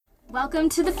Welcome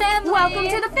to the family! Welcome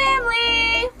to the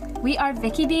family! We are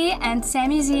Vicky B and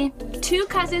Sammy Z. Two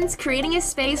cousins creating a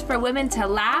space for women to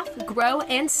laugh, grow,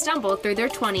 and stumble through their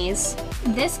 20s.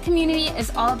 This community is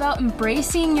all about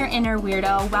embracing your inner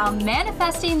weirdo while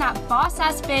manifesting that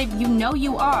boss-ass babe you know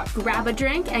you are. Grab a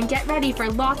drink and get ready for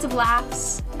lots of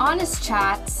laughs, honest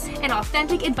chats, and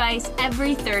authentic advice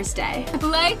every Thursday.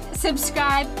 Like,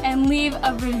 subscribe, and leave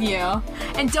a review.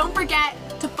 And don't forget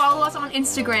to follow us on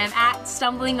Instagram at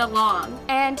Stumbling Along.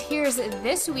 And here's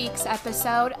this week's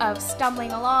episode of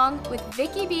Stumbling Along with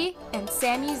Vicky B and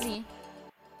Sammy Z.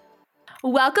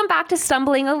 Welcome back to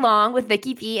Stumbling Along with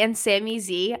Vicky B and Sammy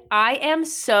Z. I am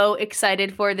so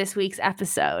excited for this week's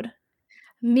episode.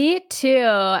 Me too.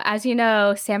 As you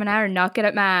know, Sam and I are not good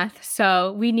at math,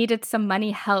 so we needed some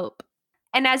money help.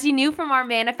 And as you knew from our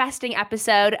manifesting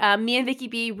episode, me and Vicky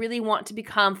B really want to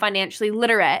become financially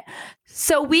literate.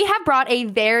 So we have brought a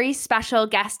very special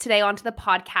guest today onto the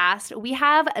podcast. We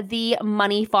have the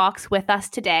Money Fox with us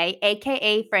today,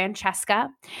 aka Francesca.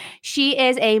 She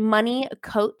is a money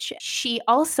coach. She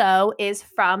also is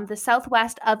from the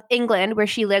southwest of England, where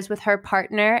she lives with her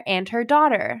partner and her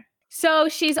daughter. So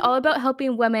she's all about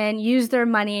helping women use their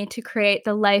money to create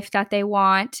the life that they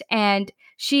want. And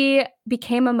she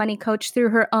became a money coach through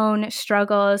her own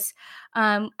struggles.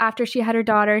 After she had her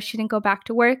daughter, she didn't go back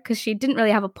to work because she didn't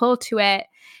really have a pull to it.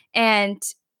 And,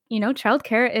 you know,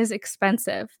 childcare is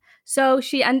expensive. So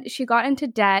she got into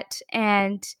debt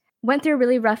and went through a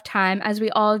really rough time, as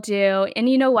we all do. And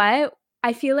you know what?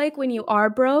 I feel like when you are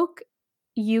broke,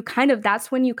 that's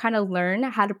when you kind of learn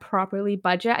how to properly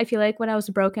budget. I feel like when I was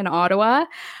broke in Ottawa,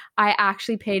 I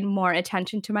actually paid more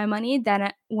attention to my money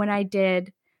than when I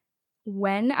did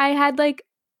when I had like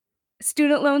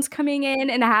student loans coming in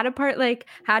and I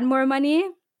had more money.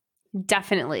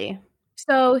 Definitely.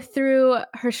 So through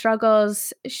her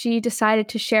struggles, she decided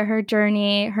to share her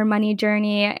journey, her money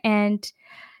journey. And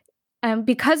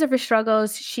because of her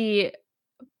struggles, she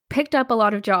picked up a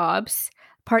lot of jobs,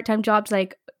 part-time jobs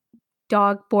like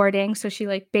dog boarding. So she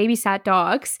babysat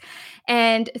dogs.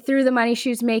 And through the money she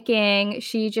was making,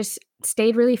 she just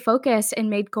stayed really focused and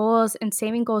made goals and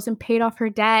saving goals and paid off her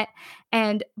debt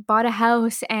and bought a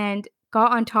house and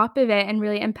got on top of it and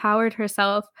really empowered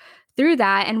herself through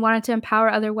that and wanted to empower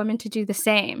other women to do the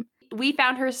same. We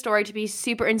found her story to be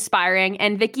super inspiring,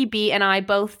 and Vicky B and I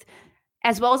both,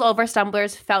 as well as all of our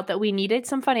stumblers, felt that we needed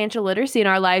some financial literacy in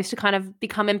our lives to kind of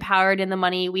become empowered in the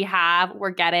money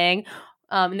we're getting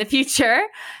in the future.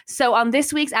 So on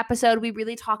this week's episode, we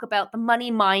really talk about the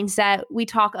money mindset. We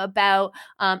talk about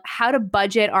how to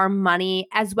budget our money,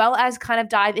 as well as kind of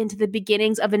dive into the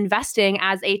beginnings of investing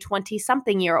as a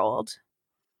 20-something-year-old.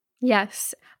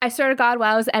 Yes. I swear to God,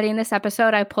 while I was editing this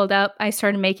episode, I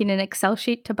started making an Excel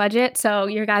sheet to budget. So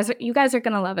you guys are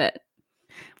going to love it.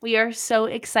 We are so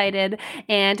excited.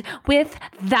 And with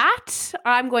that,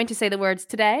 I'm going to say the words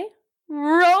today.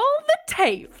 Roll the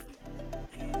tape.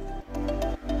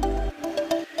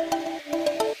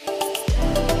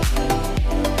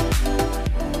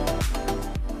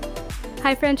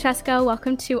 Hi, Francesca.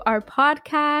 Welcome to our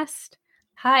podcast.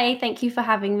 Hi, thank you for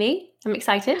having me. I'm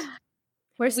excited.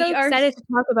 We're excited to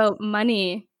talk about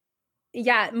money.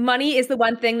 Yeah, money is the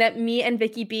one thing that me and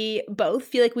Vicky B both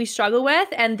feel like we struggle with.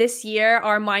 And this year,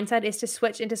 our mindset is to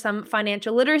switch into some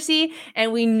financial literacy.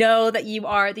 And we know that you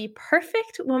are the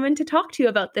perfect woman to talk to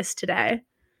about this today.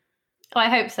 Oh, I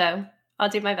hope so. I'll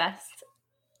do my best.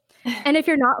 And if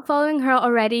you're not following her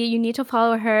already, you need to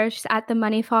follow her. She's at the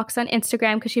Money Fox on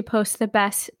Instagram because she posts the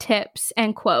best tips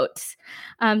and quotes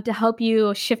to help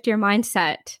you shift your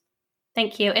mindset.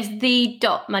 Thank you. It's the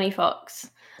Money Fox.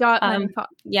 Money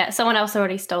Fox. Yeah, someone else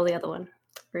already stole the other one.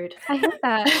 Rude. I hate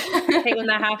that. I hate when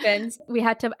that happens. We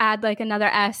had to add another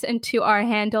S into our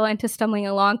handle and to Stumbling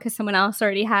Along because someone else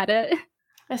already had it.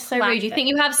 That's so rude. You think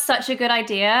you have such a good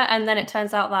idea, and then it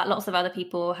turns out that lots of other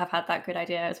people have had that good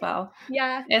idea as well.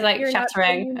 Yeah. It's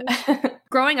shattering.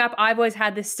 Growing up, I've always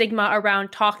had this stigma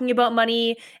around talking about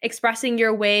money, expressing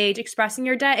your wage, expressing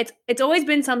your debt. It's always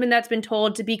been something that's been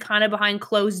told to be kind of behind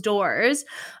closed doors.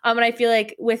 And I feel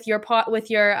like with your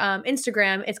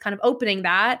Instagram, it's kind of opening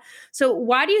that. So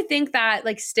why do you think that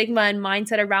stigma and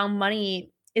mindset around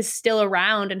money is still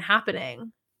around and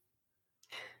happening?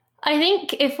 I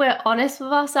think if we're honest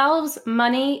with ourselves,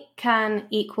 money can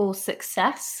equal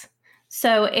success.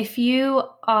 So if you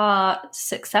are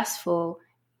successful,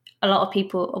 a lot of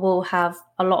people will have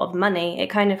a lot of money.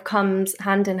 It kind of comes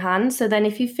hand in hand. So then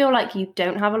if you feel like you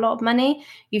don't have a lot of money,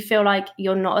 you feel like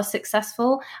you're not as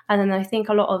successful. And then I think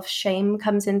a lot of shame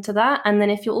comes into that. And then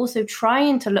if you're also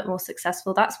trying to look more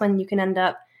successful, that's when you can end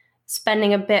up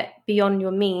spending a bit beyond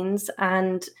your means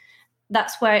and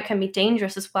that's where it can be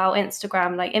dangerous as well.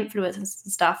 Instagram, like influencers and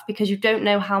stuff, because you don't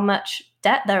know how much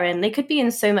debt they're in. They could be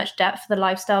in so much debt for the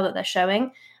lifestyle that they're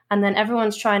showing. And then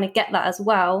everyone's trying to get that as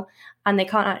well, and they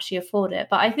can't actually afford it.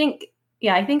 But I think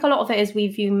a lot of it is we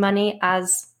view money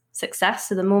as success.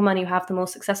 So the more money you have, the more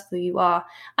successful you are.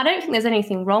 I don't think there's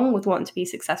anything wrong with wanting to be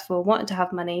successful, wanting to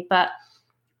have money, but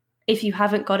if you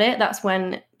haven't got it, that's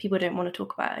when people don't want to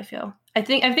talk about it, I feel. I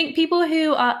think people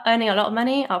who are earning a lot of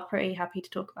money are pretty happy to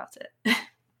talk about it.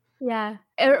 Yeah.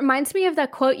 It reminds me of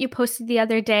that quote you posted the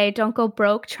other day, don't go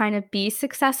broke trying to be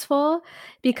successful,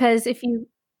 because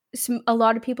a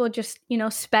lot of people just,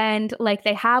 spend like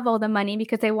they have all the money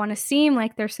because they want to seem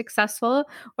like they're successful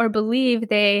or believe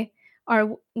they are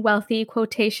wealthy,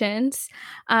 quotations.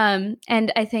 And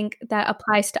I think that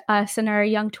applies to us in our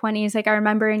young 20s. Like I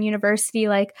remember in university,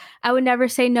 like I would never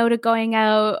say no to going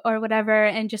out or whatever.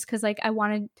 And just because like I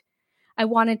wanted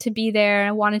to be there, and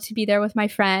I wanted to be there with my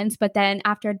friends. But then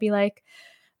after I'd be like,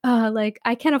 like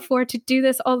I can't afford to do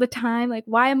this all the time. Like,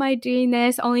 why am I doing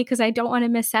this? Only because I don't want to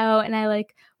miss out. And I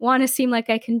like want to seem like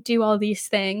I can do all these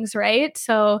things. Right.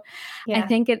 So I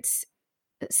think it's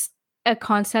a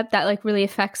concept that like really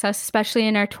affects us, especially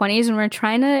in our 20s, when we're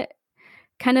trying to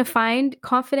kind of find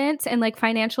confidence and like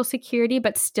financial security,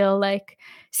 but still like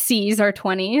seize our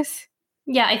 20s.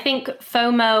 Yeah, I think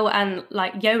FOMO and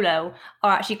like YOLO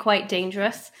are actually quite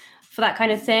dangerous for that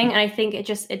kind of thing. And I think it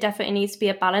definitely needs to be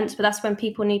a balance. But that's when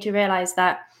people need to realize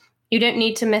that you don't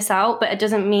need to miss out, but it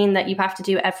doesn't mean that you have to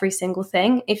do every single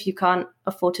thing if you can't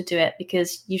afford to do it,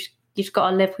 because you've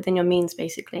got to live within your means,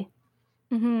 basically.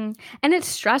 Mm-hmm. And it's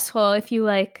stressful if you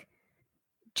like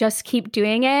just keep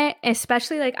doing it,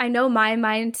 especially like I know my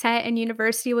mindset in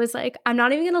university was like, I'm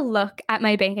not even going to look at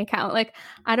my bank account. Like,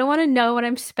 I don't want to know what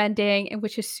I'm spending,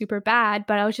 which is super bad.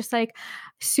 But I was just like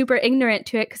super ignorant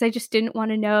to it because I just didn't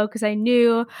want to know, because I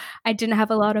knew I didn't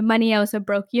have a lot of money. I was a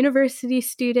broke university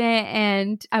student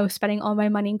and I was spending all my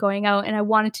money going out, and I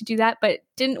wanted to do that, but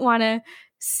didn't want to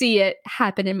see it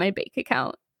happen in my bank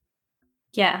account.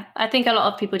 Yeah, I think a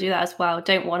lot of people do that as well,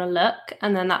 don't want to look.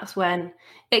 And then that's when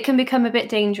it can become a bit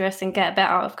dangerous and get a bit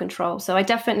out of control. So I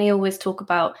definitely always talk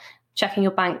about checking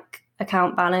your bank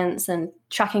account balance and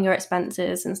tracking your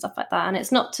expenses and stuff like that. And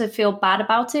it's not to feel bad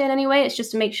about it in any way. It's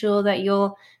just to make sure that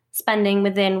you're spending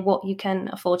within what you can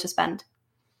afford to spend.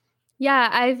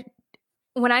 Yeah,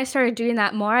 when I started doing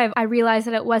that more, I realized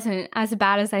that it wasn't as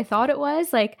bad as I thought it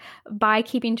was. Like by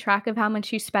keeping track of how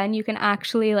much you spend, you can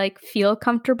actually like feel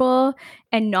comfortable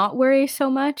and not worry so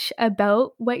much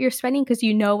about what you're spending because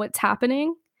you know what's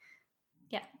happening.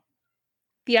 Yeah.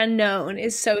 The unknown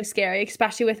is so scary,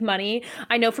 especially with money.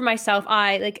 I know for myself,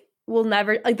 I will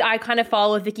never, I kind of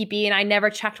follow with Vicky B, and I never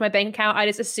checked my bank account. I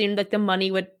just assumed like the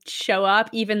money would show up,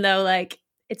 even though like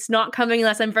it's not coming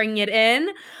unless I'm bringing it in.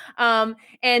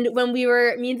 And when me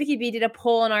and Vicky B did a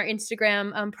poll on our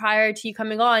Instagram prior to you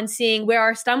coming on, seeing where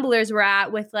our stumblers were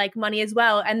at with like money as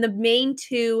well. And the main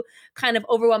two kind of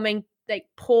overwhelming like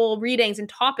poll readings and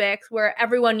topics where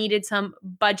everyone needed some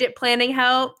budget planning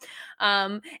help.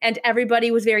 And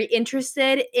everybody was very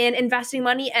interested in investing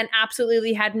money and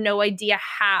absolutely had no idea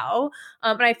how.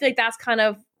 And I feel like that's kind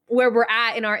of where we're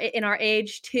at in our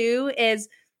age too, is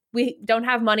we don't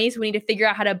have money, so we need to figure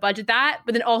out how to budget that.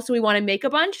 But then also we want to make a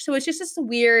bunch. So it's just this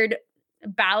weird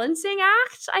balancing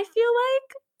act, I feel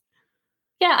like.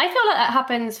 Yeah, I feel like that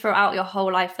happens throughout your whole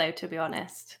life, though, to be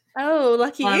honest. Oh,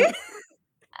 lucky you.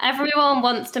 Everyone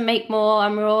wants to make more,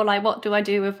 and we're all like, what do I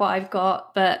do with what I've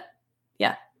got? But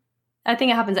yeah, I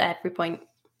think it happens at every point.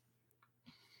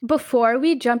 Before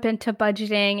we jump into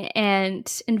budgeting and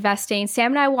investing,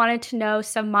 Sam and I wanted to know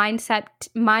some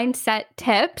mindset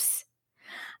tips.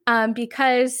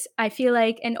 Because I feel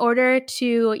like in order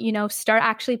to, start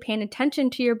actually paying attention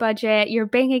to your budget, your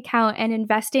bank account, and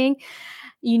investing,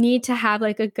 you need to have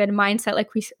like a good mindset. Like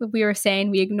we were saying,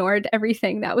 we ignored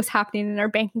everything that was happening in our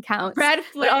bank accounts. Red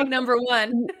flag number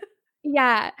one.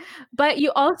 Yeah. But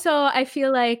you also, I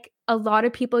feel like a lot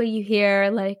of people you hear,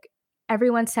 like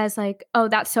everyone says like, oh,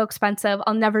 that's so expensive,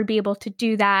 I'll never be able to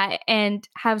do that. And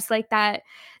has like that,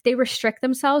 they restrict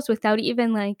themselves without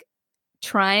even like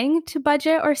trying to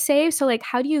budget or save. So like,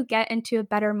 how do you get into a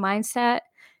better mindset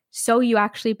so you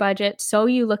actually budget, so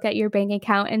you look at your bank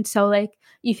account, and so like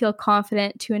you feel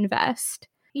confident to invest?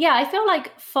 Yeah, I feel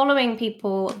like following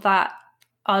people that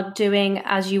are doing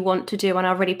as you want to do and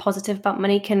are really positive about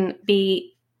money can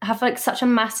have like such a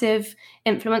massive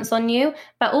influence on you.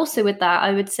 But also with that,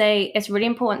 I would say it's really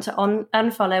important to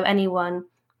unfollow anyone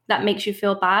that makes you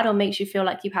feel bad or makes you feel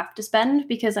like you have to spend,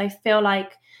 because I feel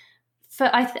like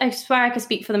I swear I could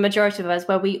speak for the majority of us,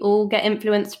 where we all get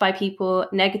influenced by people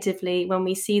negatively when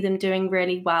we see them doing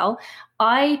really well.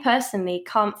 I personally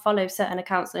can't follow certain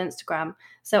accounts on Instagram.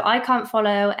 So I can't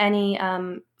follow any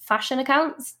fashion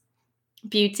accounts,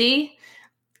 beauty,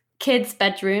 kids'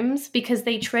 bedrooms, because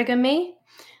they trigger me.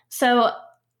 So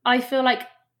I feel like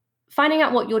finding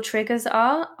out what your triggers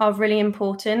are really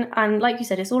important. And like you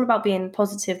said, it's all about being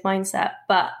positive mindset,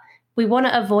 but we want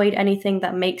to avoid anything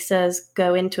that makes us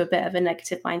go into a bit of a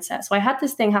negative mindset. So I had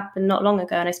this thing happen not long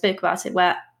ago, and I spoke about it,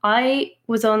 where I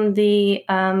was on the,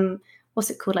 what's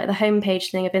it called? Like the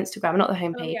homepage thing of Instagram, not the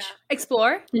homepage. Oh, yeah.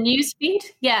 Explore? The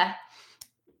newsfeed? Yeah.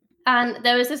 And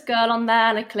there was this girl on there,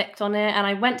 and I clicked on it, and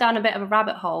I went down a bit of a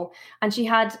rabbit hole, and she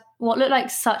had what looked like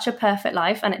such a perfect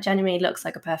life, and it genuinely looks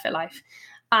like a perfect life.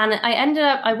 And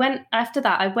I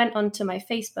went onto my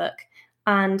Facebook,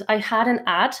 and I had an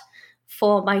ad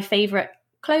for my favorite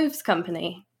clothes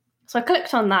company. So I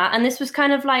clicked on that, and this was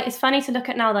kind of like, it's funny to look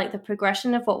at now, like the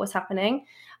progression of what was happening.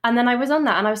 And then I was on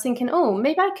that, and I was thinking, oh,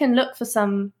 maybe I can look for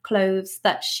some clothes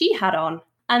that she had on.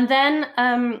 And then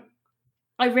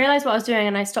I realized what I was doing,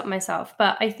 and I stopped myself.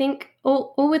 But I think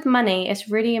all with money, it's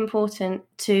really important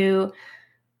to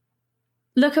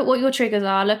look at what your triggers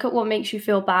are, look at what makes you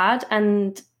feel bad.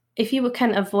 And if you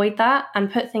can avoid that and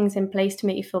put things in place to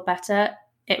make you feel better,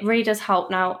 it really does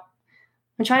help. Now,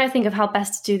 I'm trying to think of how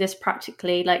best to do this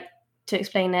practically, like to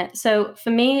explain it. So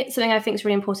for me, something I think is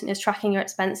really important is tracking your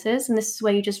expenses. And this is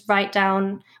where you just write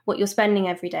down what you're spending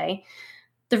every day.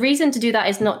 The reason to do that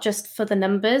is not just for the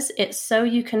numbers. It's so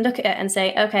you can look at it and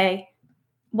say, okay,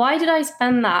 why did I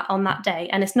spend that on that day?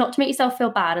 And it's not to make yourself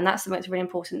feel bad. And that's something that's really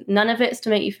important. None of it's to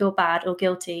make you feel bad or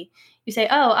guilty. You say,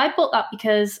 oh, I bought that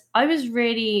because I was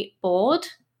really bored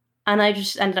and I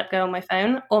just ended up going on my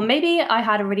phone. Or maybe I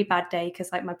had a really bad day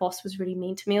because like my boss was really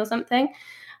mean to me or something.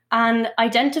 And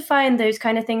identifying those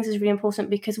kind of things is really important,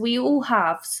 because we all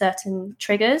have certain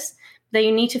triggers that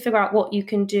you need to figure out what you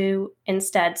can do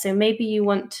instead. So maybe you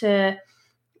want to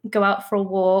go out for a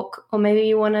walk, or maybe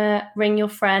you want to ring your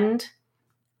friend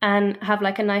and have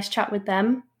like a nice chat with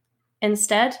them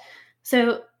instead.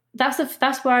 So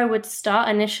that's where I would start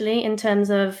initially in terms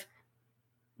of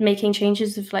making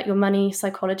changes of like your money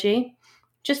psychology.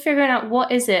 Just figuring out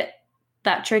what is it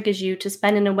that triggers you to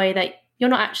spend in a way that you're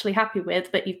not actually happy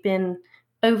with, but you've been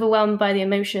overwhelmed by the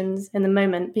emotions in the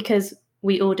moment, because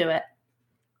we all do it.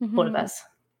 Mm-hmm. All of us.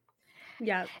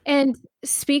 Yeah. And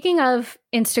speaking of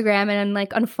Instagram and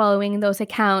like unfollowing those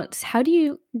accounts, how do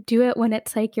you do it when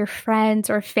it's like your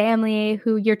friends or family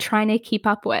who you're trying to keep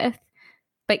up with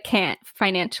but can't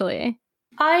financially?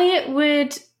 I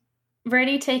would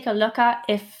really take a look at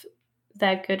if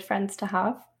they're good friends to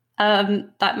have.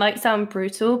 That might sound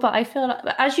brutal, but I feel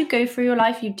like as you go through your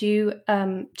life, you do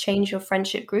change your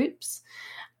friendship groups.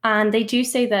 And they do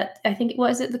say that, I think, what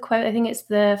is it, the quote? I think it's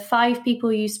the 5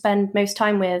 people you spend most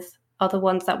time with are the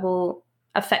ones that will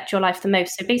affect your life the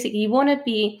most. So basically, you want to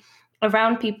be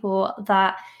around people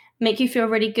that make you feel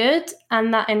really good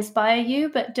and that inspire you,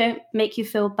 but don't make you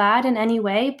feel bad in any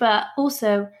way. But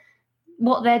also,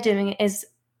 what they're doing is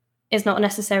not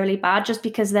necessarily bad. Just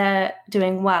because they're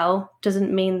doing well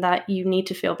doesn't mean that you need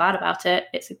to feel bad about it.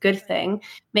 It's a good thing.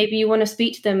 Maybe you want to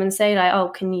speak to them and say like, oh,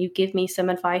 can you give me some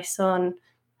advice on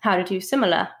how to do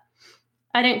similar?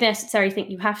 I don't necessarily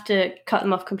think you have to cut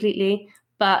them off completely,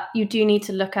 but you do need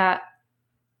to look at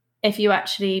if you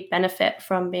actually benefit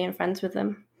from being friends with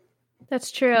them.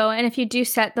 That's true. And if you do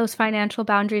set those financial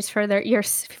boundaries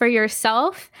for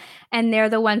yourself, and they're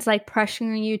the ones like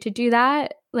pressuring you to do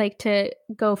that, like to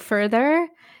go further,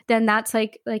 then that's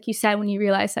like you said, when you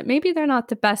realize that maybe they're not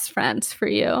the best friends for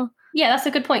you. Yeah, that's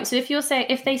a good point. So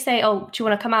if they say, oh, do you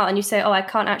want to come out? And you say, oh, I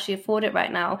can't actually afford it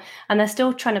right now, and they're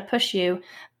still trying to push you,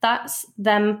 that's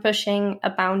them pushing a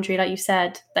boundary, like you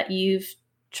said, that you've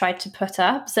tried to put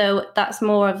up. So that's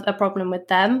more of a problem with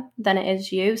them than it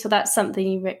is you. So that's something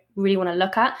you really want to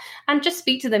look at and just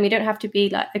speak to them. You don't have to be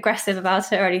like aggressive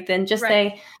about it or anything. Just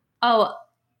say, oh,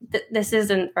 this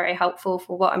isn't very helpful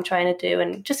for what I'm trying to do,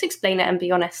 and just explain it and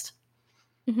be honest.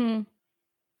 Mm-hmm.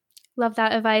 Love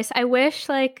that advice.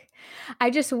 I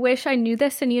just wish I knew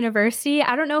this in university.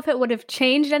 I don't know if it would have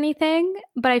changed anything,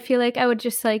 but I feel like I would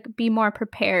just like be more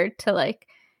prepared to like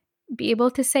be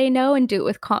able to say no and do it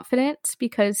with confidence,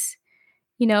 because,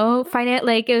 you know, finance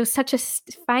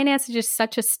is just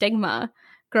such a stigma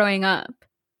growing up.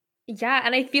 Yeah.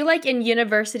 And I feel like in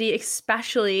university,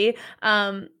 especially,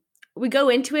 we go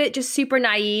into it just super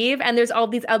naive, and there's all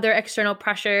these other external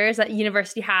pressures that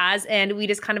university has, and we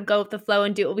just kind of go with the flow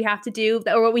and do what we have to do,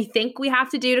 or what we think we have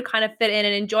to do to kind of fit in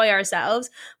and enjoy ourselves.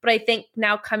 But I think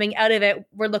now coming out of it,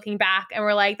 we're looking back and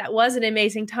we're like, that was an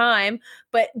amazing time,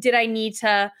 but did I need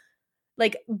to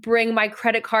like bring my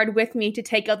credit card with me to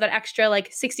take out that extra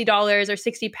like $60 or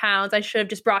 60 pounds? I should have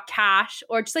just brought cash,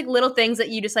 or just like little things that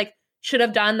you just like should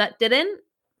have done that didn't.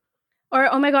 Or,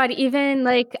 oh my God, even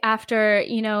like after,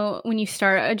 when you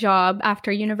start a job after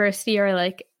university, or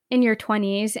like in your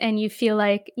 20s and you feel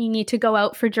like you need to go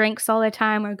out for drinks all the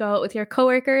time, or go out with your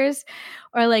coworkers,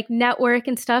 or like network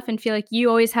and stuff, and feel like you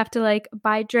always have to like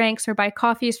buy drinks or buy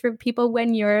coffees for people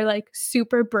when you're like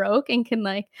super broke and can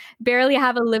like barely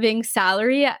have a living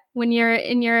salary when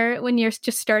you're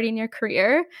just starting your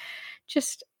career.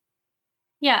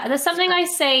 Yeah, there's something I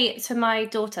say to my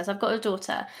daughters. I've got a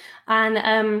daughter,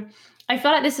 and I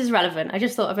feel like this is relevant. I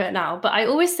just thought of it now. But I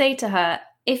always say to her,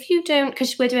 if you don't,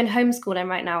 because we're doing homeschooling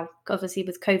right now, obviously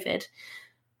with COVID,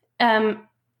 I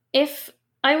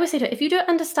always say to her, if you don't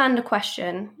understand a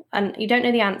question and you don't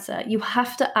know the answer, you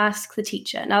have to ask the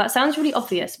teacher. Now, that sounds really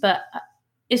obvious, but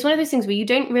it's one of those things where you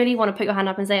don't really want to put your hand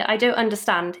up and say, I don't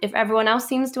understand, if everyone else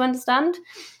seems to understand.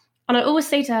 And I always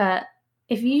say to her,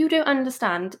 if you don't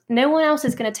understand, no one else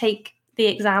is going to take the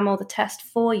exam or the test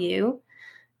for you.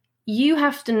 You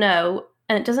have to know,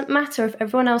 and it doesn't matter if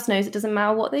everyone else knows, it doesn't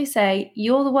matter what they say,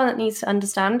 you're the one that needs to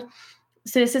understand.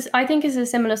 So I think it's a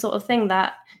similar sort of thing,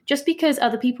 that just because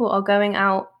other people are going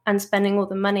out and spending all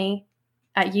the money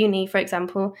at uni, for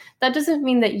example, that doesn't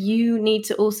mean that you need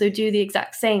to also do the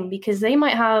exact same, because they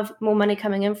might have more money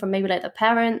coming in from maybe like their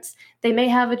parents, they may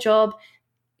have a job,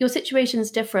 your situation's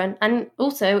different. And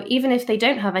also, even if they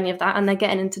don't have any of that and they're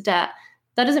getting into debt,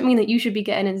 that doesn't mean that you should be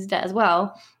getting into debt as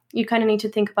well. You kind of need to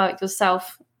think about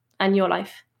yourself and your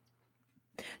life.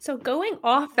 So going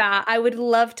off that, I would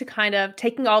love to kind of,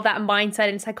 taking all that mindset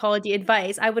and psychology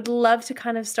advice, I would love to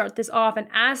kind of start this off and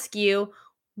ask you,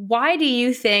 why do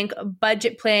you think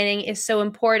budget planning is so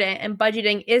important and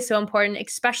budgeting is so important,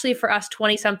 especially for us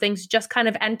 20-somethings just kind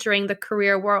of entering the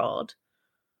career world?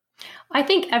 I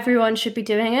think everyone should be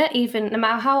doing it, even no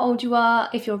matter how old you are,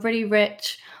 if you're really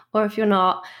rich or if you're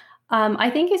not. I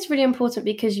think it's really important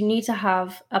because you need to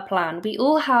have a plan. We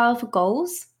all have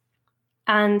goals,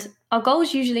 and our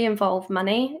goals usually involve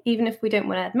money, even if we don't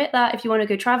want to admit that. If you want to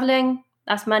go traveling,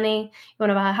 that's money. You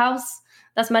want to buy a house,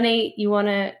 that's money. You want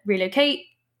to relocate,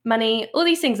 money. All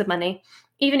these things are money.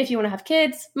 Even if you want to have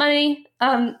kids, money.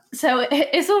 So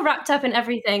it's all wrapped up in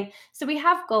everything. So we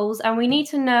have goals, and we need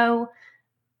to know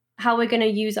how we're going to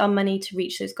use our money to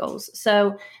reach those goals.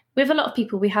 So with a lot of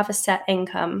people, we have a set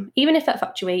income, even if that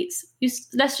fluctuates.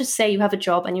 Let's just say you have a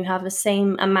job and you have the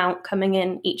same amount coming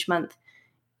in each month.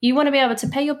 You want to be able to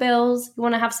pay your bills, you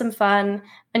want to have some fun,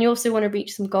 and you also want to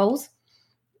reach some goals.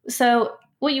 So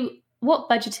what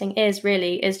budgeting is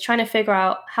really is trying to figure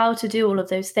out how to do all of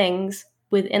those things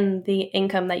within the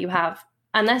income that you have.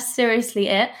 And that's seriously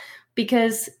it,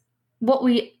 because what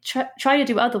we try to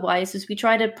do otherwise is we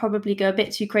try to probably go a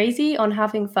bit too crazy on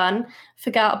having fun,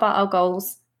 forget about our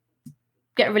goals,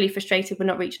 get really frustrated we're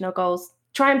not reaching our goals,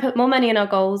 try and put more money in our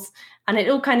goals, and it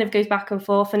all kind of goes back and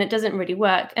forth and it doesn't really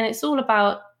work. And it's all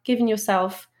about giving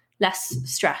yourself less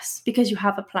stress because you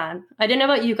have a plan. I don't know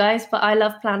about you guys, but I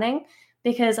love planning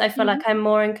because I feel like I'm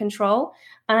more in control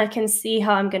and I can see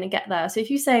how I'm going to get there. So if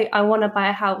you say, I want to buy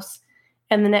a house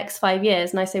in the next 5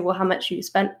 years, and I say, well, how much you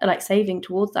spent like saving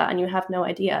towards that, and you have no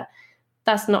idea,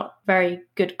 that's not a very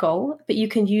good goal. But you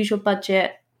can use your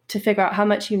budget to figure out how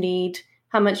much you need,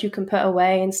 how much you can put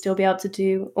away, and still be able to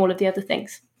do all of the other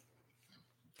things.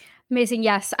 Amazing.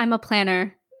 Yes, I'm a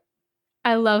planner.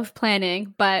 I love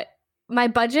planning, but my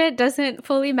budget doesn't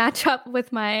fully match up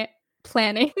with my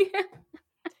planning.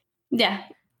 Yeah,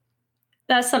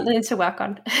 that's something to work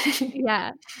on.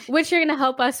 Yeah, which you're going to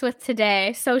help us with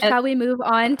today. So shall we move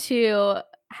on to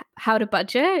how to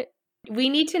budget? We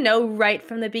need to know right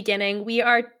from the beginning. We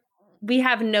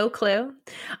have no clue.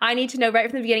 I need to know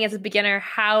right from the beginning as a beginner,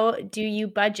 how do you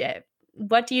budget?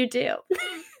 What do you do?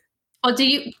 Or do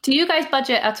you guys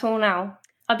budget at all now?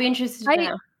 I'd be interested to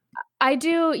know. I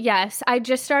do, yes. I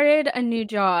just started a new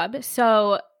job,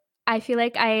 so I feel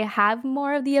like I have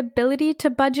more of the ability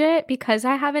to budget because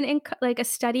I have a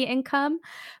steady income.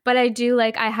 But I do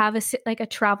I have a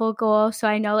travel goal, so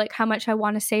I know how much I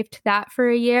want to save to that for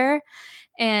a year,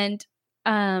 and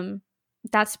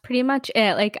that's pretty much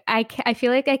it. I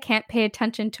feel like I can't pay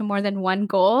attention to more than one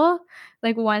goal,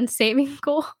 one saving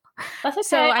goal. That's okay.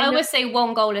 So I always say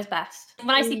one goal is best.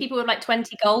 When I see people with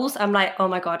 20 goals, I'm like, oh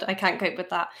my God, I can't cope with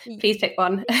that. Please pick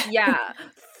one. Yeah.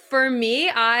 For me,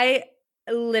 I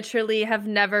literally have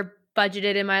never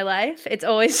budgeted in my life.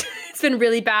 It's been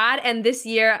really bad. And this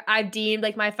year I've deemed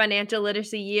like my financial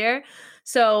literacy year.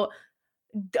 So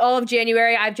all of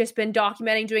January, I've just been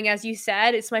documenting, doing as you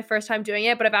said. It's my first time doing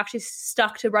it, but I've actually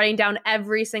stuck to writing down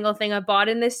every single thing I've bought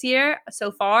in this year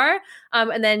so far.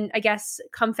 And then I guess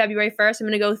come February 1st, I'm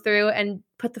going to go through and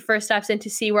put the first steps in to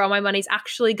see where all my money's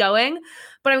actually going.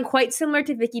 But I'm quite similar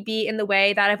to Vicky B in the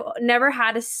way that I've never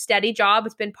had a steady job.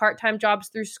 It's been part-time jobs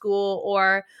through school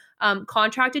or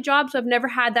contracted jobs. So I've never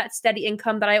had that steady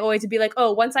income that I always would be like,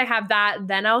 oh, once I have that,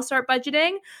 then I'll start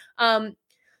budgeting.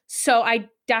 So I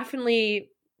definitely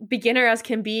beginner as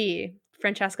can be,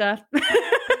 Francesca.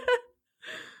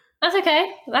 That's okay.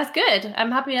 That's good.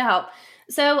 I'm happy to help.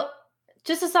 So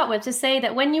just to start with, to say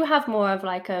that when you have more of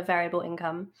like a variable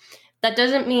income, that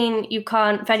doesn't mean you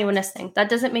can't, for anyone listening, that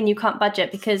doesn't mean you can't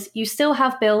budget, because you still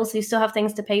have bills, you still have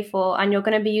things to pay for, and you're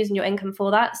going to be using your income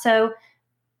for that. So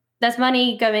there's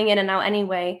money going in and out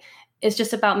anyway. It's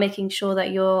just about making sure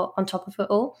that you're on top of it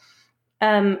all.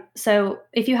 So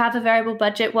if you have a variable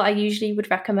budget, what I usually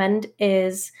would recommend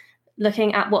is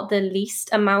looking at what the least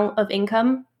amount of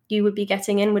income you would be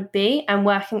getting in would be and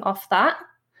working off that.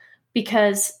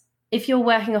 Because if you're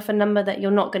working off a number that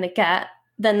you're not going to get,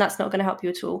 then that's not going to help you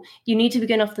at all. You need to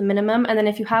begin off the minimum. And then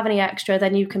if you have any extra,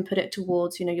 then you can put it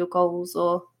towards, your goals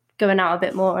or going out a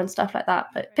bit more and stuff like that.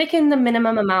 But picking the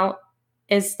minimum amount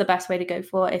is the best way to go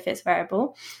for if it's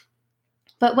variable.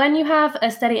 But when you have a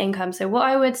steady income, so what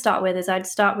I would start with is I'd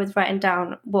start with writing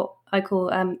down what I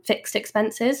call fixed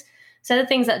expenses. So the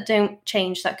things that don't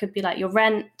change, that could be like your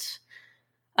rent,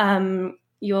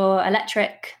 your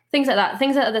electric, things like that,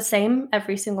 things that are the same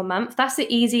every single month. That's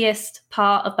the easiest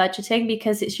part of budgeting,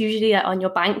 because it's usually on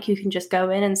your bank. You can just go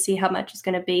in and see how much it's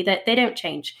going to be. That they don't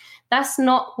change. That's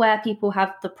not where people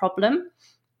have the problem.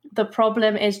 The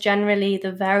problem is generally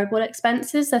the variable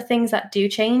expenses, the things that do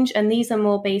change. And these are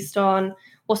more based on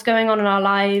what's going on in our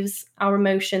lives, our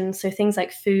emotions. So things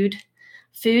like food.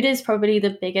 Food is probably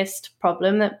the biggest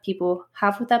problem that people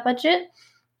have with their budget.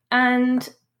 And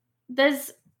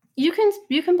you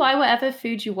can buy whatever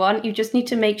food you want. You just need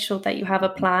to make sure that you have a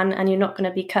plan and you're not going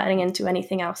to be cutting into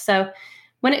anything else. So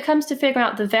when it comes to figuring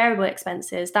out the variable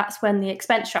expenses, that's when the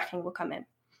expense tracking will come in.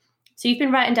 So you've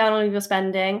been writing down all of your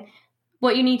spending.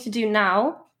 What you need to do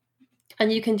now,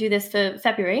 and you can do this for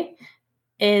February,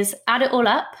 is add it all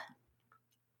up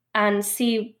and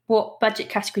see what budget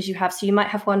categories you have. So you might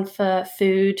have one for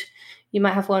food, you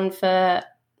might have one for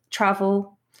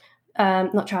travel,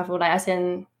 not travel, like as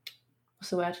in, what's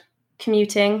the word?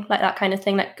 Commuting, like that kind of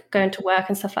thing, like going to work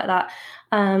and stuff like that.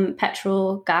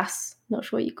 Petrol, gas, not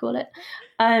sure what you call it.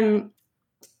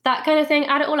 That kind of thing.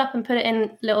 Add it all up and put it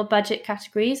in little budget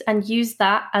categories and use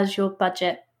that as your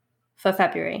budget for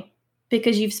February,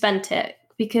 because you've spent it.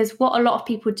 Because what a lot of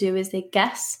people do is they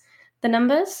guess the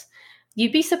numbers.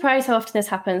 You'd be surprised how often this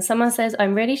happens. Someone says,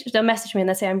 they'll message me and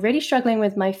they say, I'm really struggling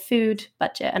with my food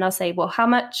budget. And I'll say, well, how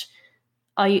much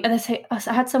are you? And they say, I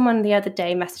had someone the other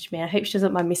day message me. I hope she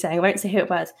doesn't mind me saying, I won't say who it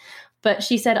was. But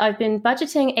she said, I've been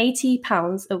budgeting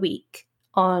 £80 a week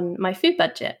on my food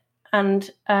budget. And,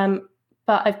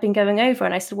 but I've been going over.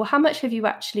 And I said, well, how much have you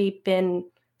actually been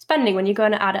spending when you go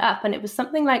and add it up? And it was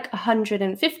something like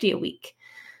 150 a week.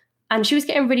 And she was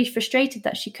getting really frustrated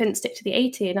that she couldn't stick to the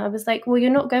 80. And I was like, well, you're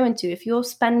not going to. If you're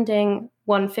spending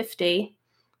 150,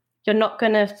 you're not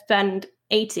going to spend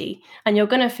 80. And you're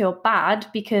going to feel bad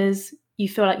because you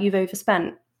feel like you've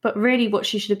overspent. But really what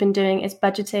she should have been doing is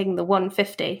budgeting the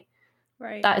 150.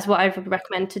 Right. That is what I would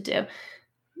recommend to do.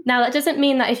 Now, that doesn't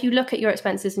mean that if you look at your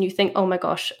expenses and you think, oh my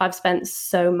gosh, I've spent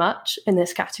so much in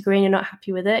this category and you're not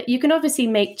happy with it, you can obviously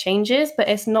make changes, but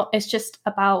it's just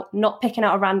about not picking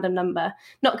out a random number,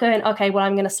 not going, okay, well,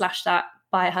 I'm going to slash that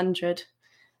by 100.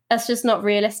 That's just not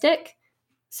realistic.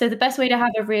 So the best way to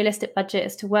have a realistic budget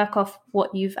is to work off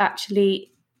what you've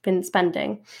actually been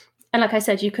spending. And like I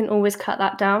said, you can always cut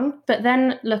that down, but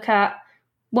then look at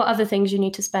what other things you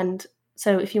need to spend.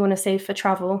 So if you want to save for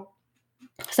travel,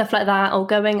 stuff like that, or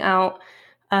going out,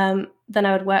 then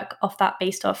I would work off that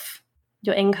based off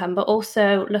your income, but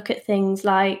also look at things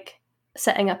like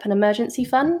setting up an emergency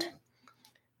fund,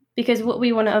 because what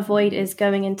we want to avoid is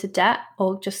going into debt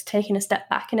or just taking a step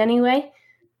back in any way.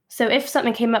 So if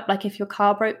something came up, like if your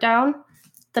car broke down,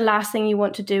 the last thing you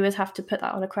want to do is have to put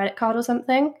that on a credit card or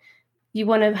something. You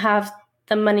want to have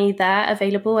the money there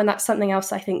available, and that's something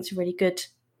else I think is really good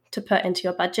to put into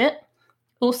your budget.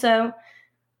 Also,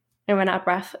 I ran out of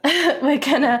breath. We're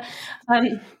gonna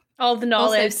all the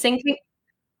knowledge. Also, sinking.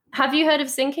 Have you heard of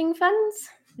sinking funds?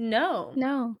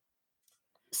 No.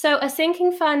 So a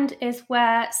sinking fund is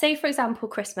where, say for example,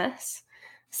 Christmas.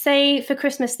 Say for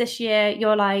Christmas this year,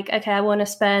 you're like, okay, I want to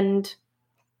spend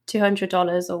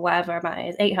 $200 or whatever amount it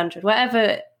is, 800,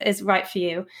 whatever is right for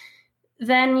you,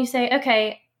 then you say,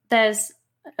 okay,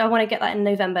 I want to get that in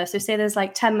November. So say there's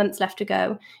like 10 months left to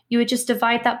go. You would just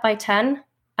divide that by 10,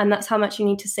 and that's how much you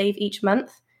need to save each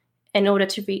month in order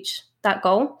to reach that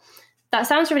goal. That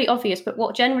sounds really obvious, but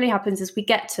what generally happens is we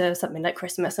get to something like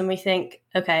Christmas and we think,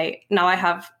 okay, now I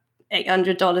have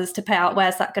 $800 to pay out.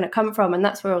 Where's that going to come from? And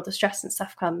that's where all the stress and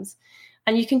stuff comes.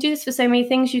 And you can do this for so many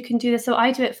things. You can do this. So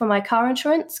I do it for my car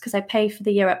insurance because I pay for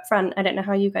the year up front. I don't know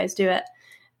how you guys do it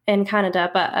in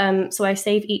Canada, but so I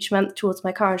save each month towards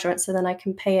my car insurance so then I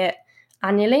can pay it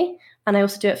annually. And I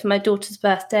also do it for my daughter's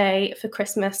birthday, for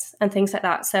Christmas and things like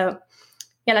that. So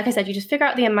yeah, like I said, you just figure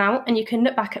out the amount and you can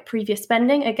look back at previous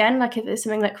spending. Again, like if it's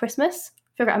something like Christmas,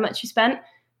 figure out how much you spent,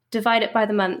 divide it by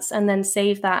the months, and then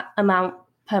save that amount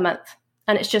per month.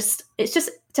 And it's just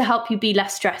to help you be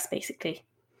less stressed, basically.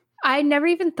 I never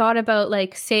even thought about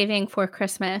like saving for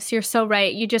Christmas. You're so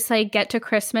right. You just like get to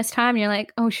Christmas time and you're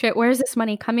like, oh shit, where's this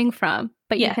money coming from?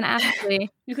 But you can actually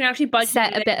budget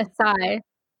set a bit aside.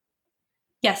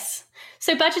 Yes.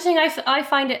 So budgeting, I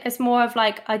find it as more of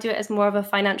like, I do it as more of a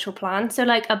financial plan. So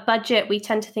like a budget, we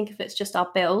tend to think of it as just our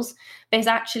bills, but it's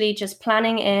actually just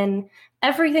planning in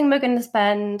everything we're going to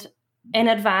spend in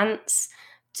advance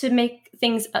to make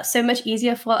things so much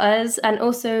easier for us, and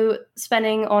also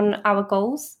spending on our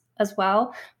goals as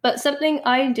well. But something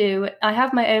I do, I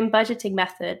have my own budgeting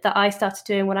method that I started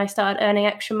doing when I started earning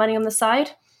extra money on the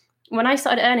side. When I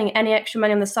started earning any extra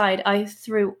money on the side, I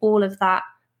threw all of that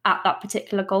at that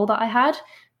particular goal that I had,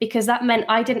 because that meant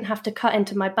I didn't have to cut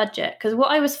into my budget. Because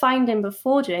what I was finding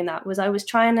before doing that was I was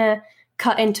trying to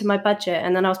cut into my budget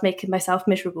and then I was making myself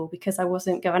miserable because I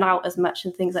wasn't going out as much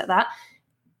and things like that.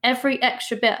 Every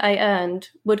extra bit I earned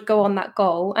would go on that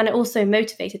goal, and it also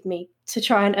motivated me to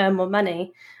try and earn more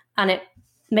money, and it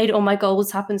made all my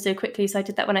goals happen so quickly. So I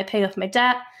did that when I paid off my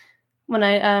debt, when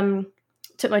I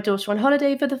took my daughter on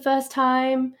holiday for the first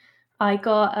time, I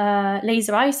got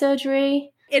laser eye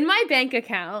surgery. In my bank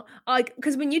account, like,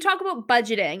 because when you talk about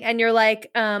budgeting and you're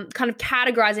like kind of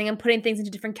categorizing and putting things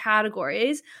into different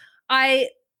categories,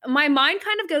 my mind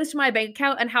kind of goes to my bank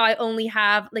account and how I only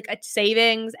have like a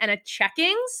savings and a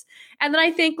checkings. And then I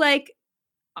think like,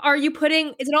 is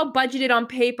it all budgeted on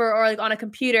paper or like on a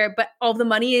computer, but all the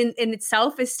money in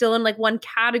itself is still in like one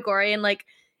category? And like,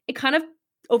 it kind of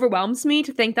overwhelms me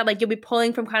to think that like you'll be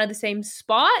pulling from kind of the same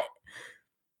spot.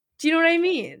 Do you know what I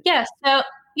mean? Yeah. So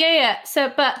yeah.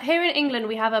 So, but here in England,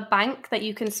 we have a bank that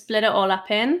you can split it all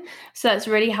up in. So that's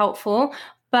really helpful.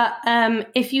 But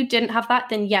if you didn't have that,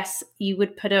 then yes, you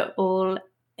would put it all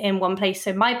in one place.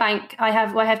 So my bank, I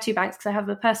have two banks because I have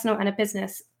a personal and a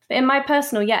business. But in my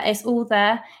personal, it's all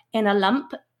there in a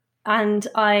lump, and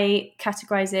I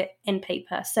categorize it in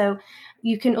paper. So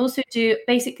you can also do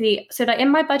basically, so like in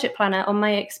my budget planner on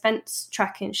my expense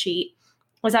tracking sheet,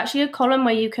 was actually a column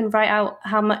where you can write out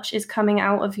how much is coming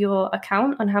out of your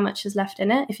account and how much is left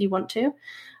in it if you want to.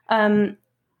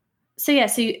 So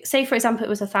say, for example, it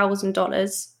was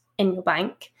 $1,000 in your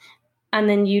bank, and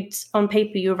then on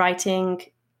paper, you're writing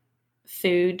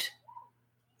food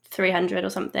 300 or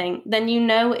something, then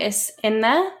it's in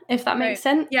there, if that makes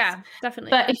sense. Yeah, definitely.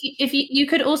 But if you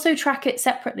could also track it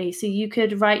separately. So you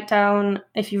could write down,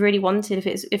 if you really wanted,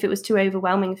 if it was too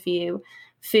overwhelming for you,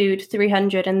 food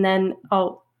 300, and then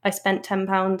I spent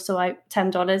 £10, so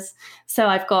 $10, so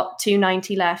I've got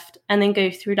 $290 left, and then go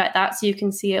through like that so you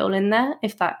can see it all in there.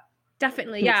 If that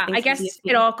definitely, yeah, I guess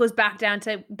it all goes back down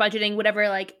to budgeting whatever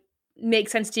like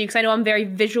makes sense to you, because I know I'm very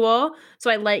visual,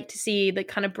 so I like to see the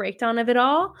kind of breakdown of it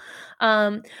all.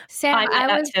 Sam,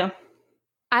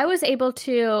 I was able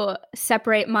to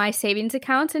separate my savings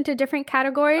accounts into different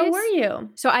categories. Oh, were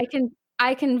you? So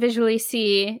I can visually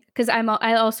see, because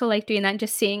I also like doing that,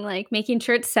 just seeing like making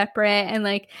sure it's separate and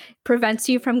like prevents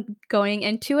you from going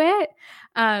into it.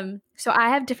 So I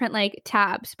have different like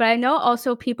tabs, but I know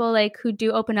also people like who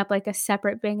do open up like a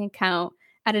separate bank account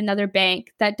at another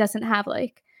bank that doesn't have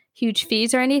like huge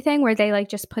fees or anything, where they like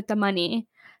just put the money.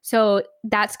 So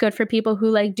that's good for people who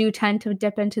like do tend to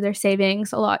dip into their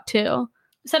savings a lot too.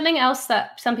 Something else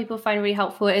that some people find really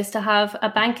helpful is to have a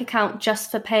bank account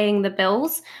just for paying the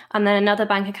bills, and then another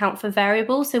bank account for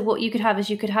variables. So what you could have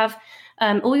is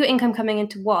all your income coming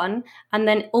into one, and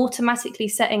then automatically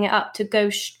setting it up to go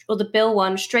or the bill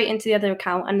one straight into the other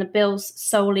account, and the bills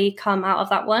solely come out of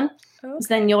that one. Okay. So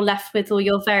then you're left with all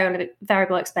your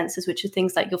variable expenses, which are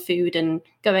things like your food and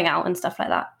going out and stuff like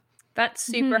that. That's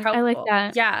super helpful. I like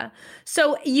that. Yeah.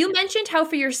 So you mentioned how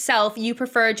for yourself, you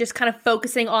prefer just kind of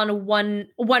focusing on one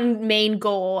main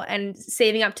goal and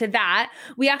saving up to that.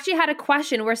 We actually had a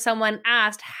question where someone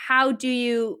asked,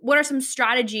 what are some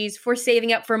strategies for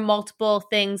saving up for multiple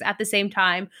things at the same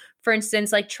time? For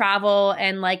instance, like travel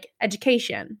and like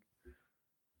education.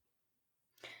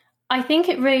 I think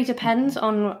it really depends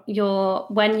on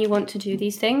when you want to do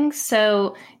these things.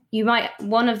 So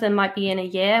one of them might be in a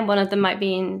year and one of them might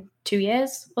be in 2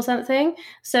 years or something.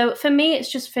 So for me,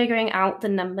 it's just figuring out the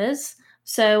numbers.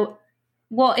 So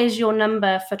what is your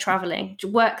number for traveling?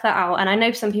 Work that out. And I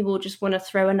know some people just want to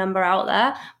throw a number out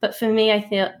there, but for me, I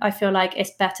feel like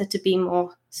it's better to be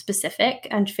more specific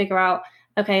and figure out,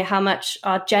 okay, how much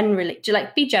are generally,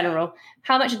 be general.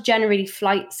 How much are generally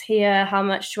flights here? How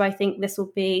much do I think this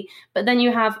will be? But then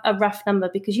you have a rough number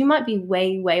because you might be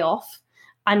way, way off.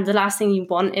 And the last thing you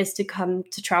want is to come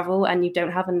to travel and you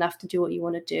don't have enough to do what you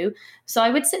want to do. So I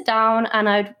would sit down and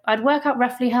I'd work out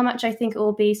roughly how much I think it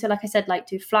will be. So like I said, like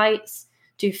do flights,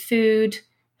 do food,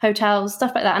 hotels,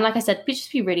 stuff like that. And like I said,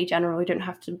 just be really general. You don't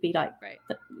have to be like,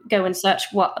 go and search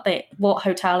what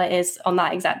hotel it is on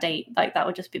that exact date. Like that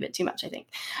would just be a bit too much, I think.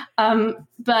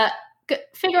 But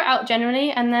figure it out generally.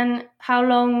 And then how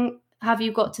long have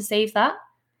you got to save that?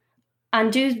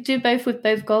 And do both with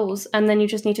both goals. And then you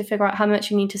just need to figure out how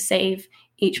much you need to save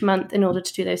each month in order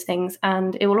to do those things.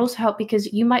 And it will also help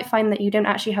because you might find that you don't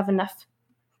actually have enough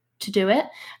to do it.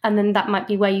 And then that might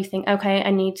be where you think, okay, I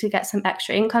need to get some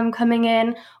extra income coming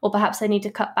in, or perhaps I need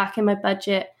to cut back in my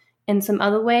budget in some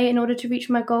other way in order to reach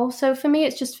my goal. So for me,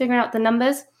 it's just figuring out the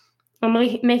numbers and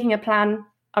making a plan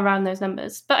around those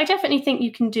numbers. But I definitely think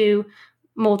you can do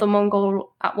more than one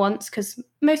goal at once because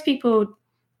most people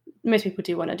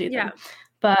do want to do them. Yeah.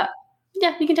 But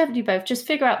yeah, you can definitely do both. Just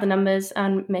figure out the numbers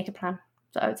and make a plan.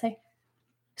 So I would say.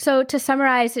 So to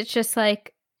summarize, it's just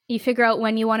like you figure out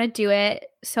when you want to do it.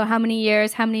 So how many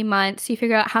years, how many months, you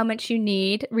figure out how much you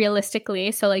need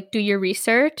realistically. So like do your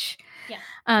research,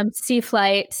 see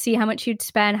flights, see how much you'd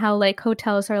spend, how like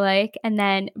hotels are like, and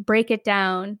then break it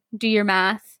down, do your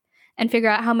math and figure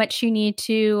out how much you need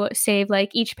to save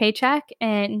like each paycheck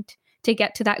and to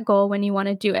get to that goal when you want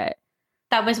to do it.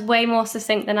 That was way more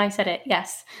succinct than I said it.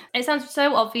 Yes. It sounds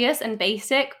so obvious and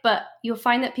basic, but you'll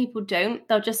find that people don't.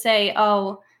 They'll just say,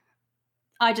 oh,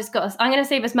 I'm going to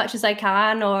save as much as I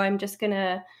can, or I'm just going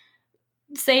to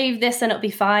save this and it'll be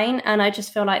fine. And I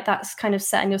just feel like that's kind of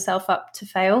setting yourself up to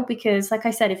fail because, like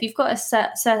I said, if you've got a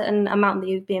certain amount that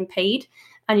you're being paid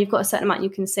and you've got a certain amount you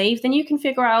can save, then you can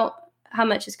figure out how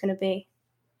much it's going to be.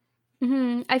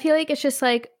 Mm-hmm. I feel like it's just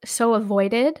like so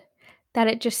avoided that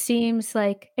it just seems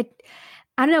like it.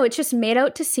 I don't know. It's just made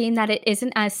out to seem that it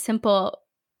isn't as simple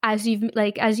as you've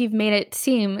made it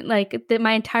seem. Like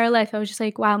my entire life, I was just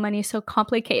like, wow, money is so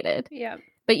complicated. Yeah.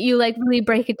 But you like really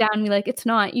break it down and be like, it's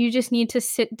not. You just need to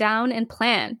sit down and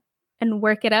plan and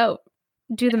work it out.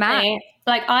 Do the math.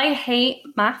 Like I hate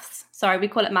maths. Sorry, we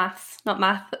call it maths, not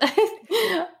math.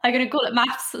 I'm going to call it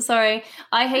maths. Sorry.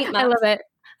 I hate maths. I love it.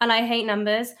 And I hate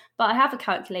numbers, but I have a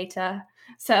calculator.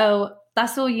 So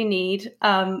that's all you need.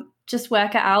 Just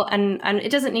work it out. And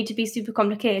it doesn't need to be super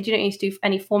complicated. You don't need to do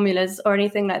any formulas or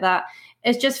anything like that.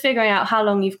 It's just figuring out how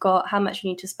long you've got, how much you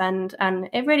need to spend. And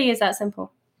it really is that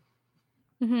simple.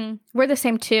 Mm-hmm. We're the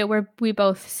same too. We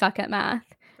both suck at math.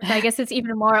 So I guess it's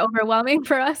even more overwhelming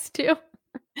for us too.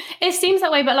 It seems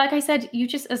that way. But like I said,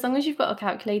 as long as you've got a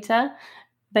calculator,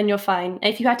 then you're fine.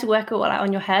 If you had to work it all out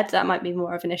on your head, that might be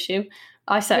more of an issue.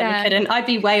 I certainly couldn't. I'd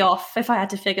be way off if I had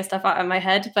to figure stuff out in my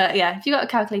head. But yeah, if you got a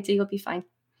calculator, you'll be fine.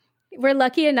 We're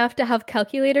lucky enough to have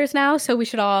calculators now, so we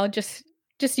should all just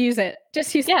use it.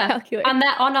 Just use the calculator. And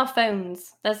they're on our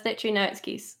phones. There's literally no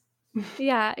excuse.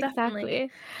 Yeah, exactly.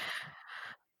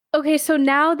 Okay, so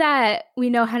now that we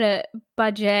know how to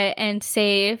budget and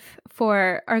save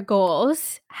for our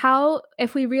goals,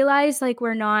 if we realize like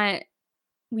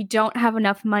we don't have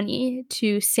enough money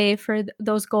to save for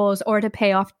those goals or to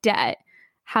pay off debt,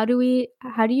 how do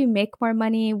you make more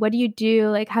money? What do you do?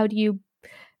 Like, how do you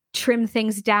trim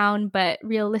things down, but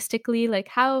realistically, like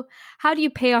how do you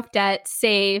pay off debt,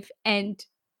 save, and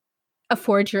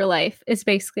afford your life is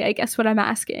basically, I guess, what I'm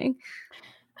asking.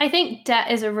 I think debt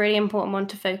is a really important one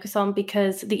to focus on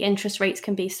because the interest rates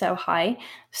can be so high.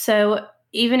 So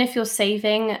even if you're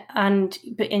saving and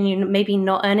you're maybe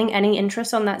not earning any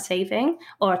interest on that saving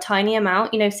or a tiny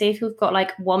amount, say if you've got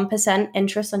like 1%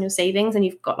 interest on your savings and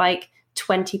you've got like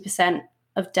 20%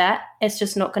 of debt, it's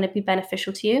just not going to be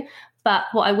beneficial to you. But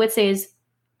what I would say is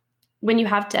when you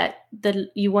have debt,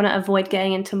 you want to avoid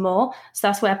getting into more. So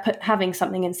that's where having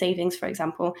something in savings, for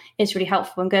example, is really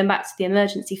helpful. And going back to the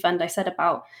emergency fund I said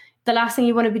about, the last thing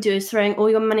you want to be doing is throwing all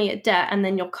your money at debt, and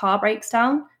then your car breaks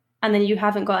down, and then you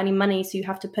haven't got any money, so you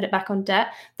have to put it back on debt.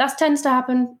 That tends to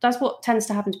happen. That's what tends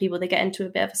to happen to people. They get into a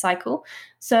bit of a cycle.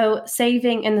 So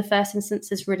saving in the first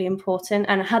instance is really important,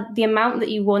 and the amount that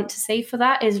you want to save for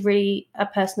that is really a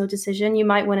personal decision. You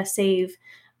might want to save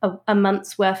a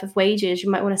month's worth of wages. You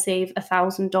might want to save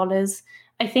 $1,000.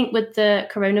 I think with the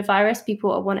coronavirus,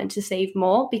 people are wanting to save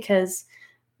more because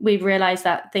we've realized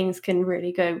that things can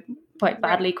really go quite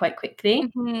badly quite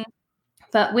quickly. Mm-hmm.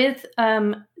 But with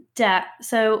debt,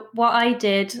 so what I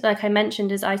did, like I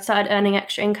mentioned, is I started earning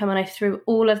extra income and I threw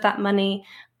all of that money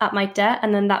at my debt,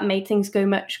 and then that made things go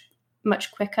much,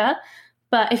 much quicker.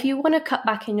 But if you want to cut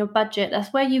back in your budget,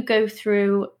 that's where you go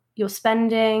through your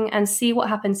spending and see what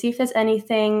happens. See if there's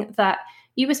anything that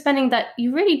you were spending that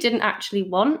you really didn't actually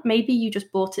want. Maybe you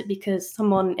just bought it because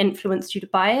someone influenced you to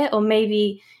buy it, or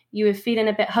maybe you were feeling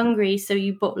a bit hungry, so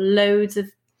you bought loads of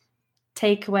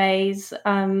takeaways,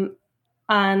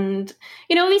 and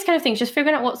all these kind of things. Just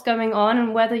figuring out what's going on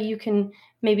and whether you can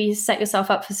maybe set yourself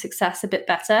up for success a bit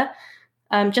better,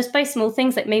 just by small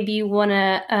things, like maybe you want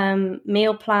to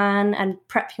meal plan and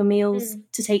prep your meals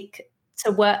to take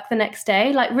to work the next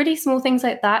day. Like really small things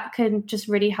like that can just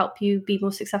really help you be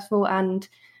more successful and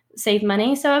save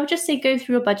money. So I would just say go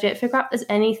through your budget, figure out if there's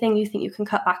anything you think you can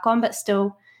cut back on but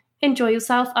still enjoy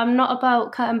yourself. I'm not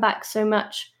about cutting back so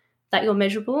much that you're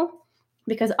miserable,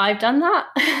 because I've done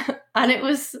that and it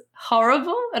was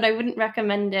horrible, and I wouldn't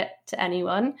recommend it to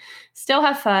anyone. Still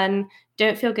have fun,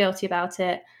 don't feel guilty about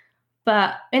it.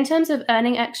 But in terms of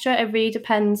earning extra, it really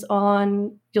depends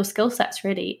on your skill sets,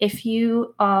 really. If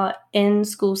you are in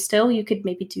school still, you could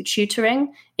maybe do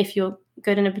tutoring if you're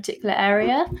good in a particular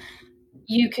area.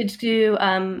 You could do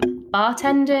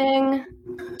bartending,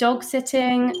 dog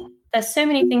sitting. There's so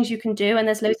many things you can do, and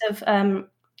there's loads of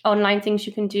online things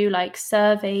you can do, like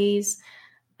surveys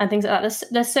and things like that.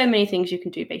 There's so many things you can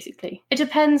do, basically. It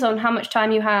depends on how much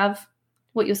time you have,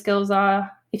 what your skills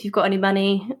are, if you've got any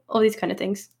money, all these kind of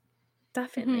things.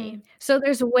 Definitely. Mm-hmm. So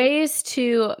there's ways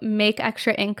to make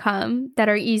extra income that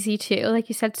are easy to, like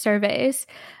you said, surveys.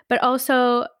 But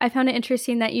also I found it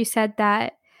interesting that you said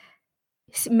that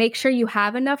make sure you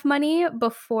have enough money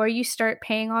before you start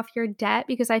paying off your debt,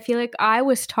 because I feel like I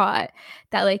was taught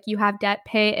that like you have debt,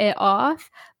 pay it off.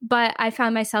 But I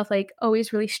found myself like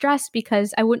always really stressed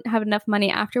because I wouldn't have enough money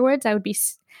afterwards. I would be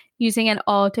using it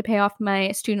all to pay off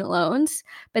my student loans.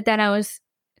 But then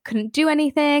couldn't do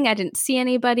anything. I didn't see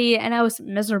anybody, and I was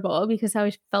miserable because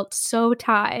I felt so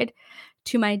tied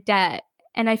to my debt.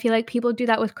 And I feel like people do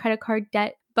that with credit card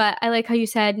debt. But I like how you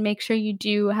said, make sure you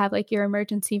do have like your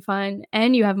emergency fund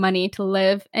and you have money to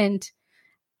live and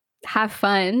have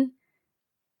fun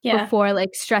before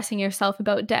like stressing yourself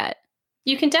about debt.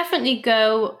 You can definitely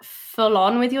go full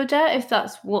on with your debt if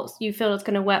that's what you feel is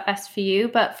going to work best for you.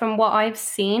 But from what I've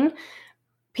seen,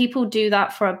 people do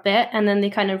that for a bit and then they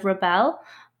kind of rebel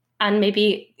and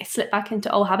maybe slip back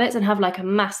into old habits and have like a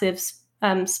massive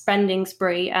spending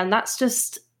spree. And that's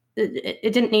just,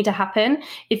 it didn't need to happen.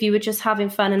 If you were just having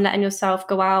fun and letting yourself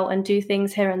go out and do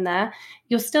things here and there,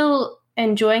 you're still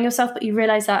enjoying yourself, but you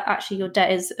realize that actually your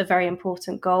debt is a very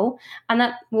important goal. And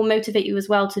that will motivate you as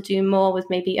well to do more with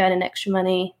maybe earning extra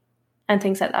money and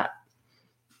things like that.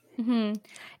 Mm-hmm.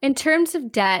 In terms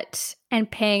of debt and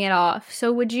paying it off,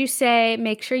 so would you say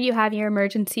make sure you have your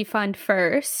emergency fund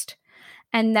first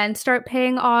and then start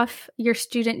paying off your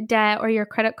student debt or your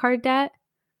credit card debt?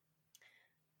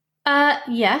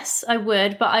 Yes, I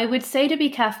would, but I would say to be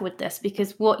careful with this,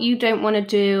 because what you don't want to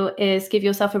do is give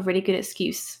yourself a really good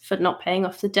excuse for not paying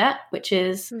off the debt, which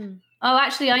is, oh,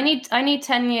 actually, I need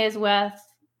 10 years worth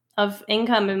of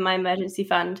income in my emergency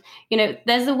fund. You know,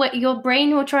 there's a way your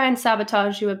brain will try and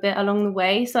sabotage you a bit along the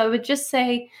way. So I would just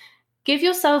say, give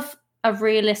yourself a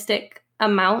realistic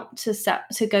amount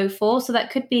to go for. So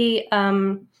that could be,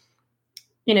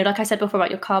 you know, like I said before about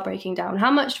your car breaking down,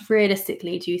 how much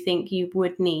realistically do you think you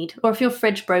would need? Or if your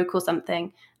fridge broke or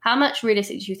something, how much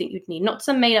realistically do you think you'd need? Not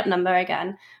some made up number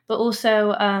again, but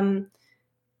also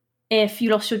if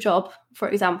you lost your job, for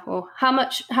example, how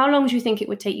long do you think it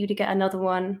would take you to get another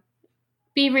one?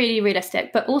 Be really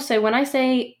realistic. But also when I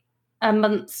say a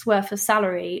month's worth of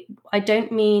salary, I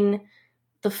don't mean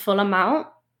the full amount.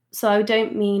 So I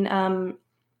don't mean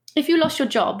if you lost your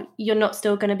job, you're not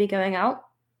still going to be going out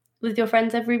with your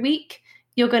friends every week.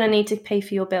 You're going to need to pay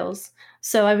for your bills.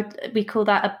 So we call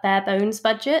that a bare bones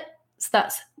budget. So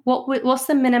that's what's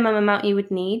the minimum amount you would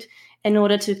need in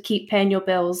order to keep paying your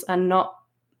bills and not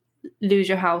lose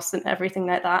your house and everything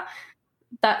like that.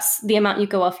 That's the amount you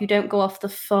go off. You don't go off the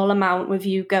full amount with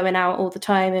you going out all the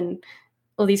time and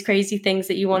all these crazy things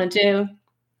that you want to do.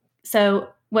 So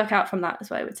work out from that is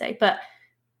what I would say. But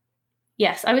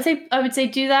yes, I would say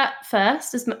do that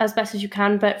first as best as you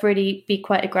can, but really be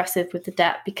quite aggressive with the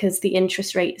debt because the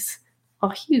interest rates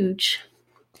are huge.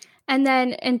 And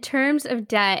then in terms of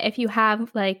debt, if you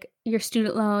have like your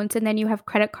student loans and then you have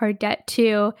credit card debt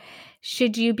too,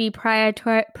 should you be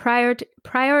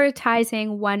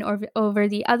prioritizing one over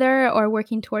the other or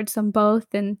working towards them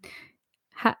both? And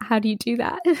how do you do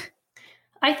that?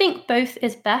 I think both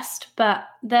is best, but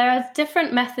there are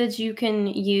different methods you can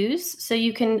use. So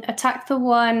you can attack the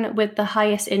one with the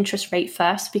highest interest rate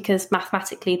first, because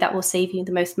mathematically that will save you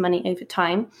the most money over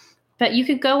time. But you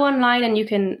could go online and you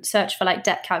can search for like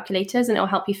debt calculators, and it'll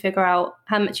help you figure out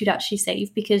how much you'd actually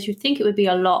save, because you'd think it would be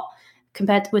a lot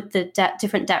compared with the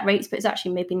different debt rates, but it's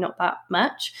actually maybe not that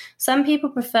much. Some people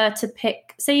prefer to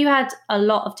pick, say you had a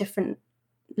lot of different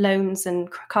loans and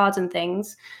cards and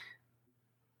things,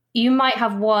 you might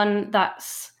have one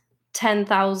that's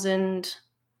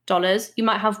 $10,000. You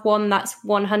might have one that's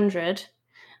 100.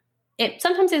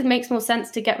 Sometimes it makes more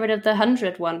sense to get rid of the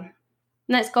 100 one.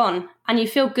 And it's gone. And you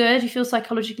feel good. You feel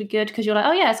psychologically good because you're like,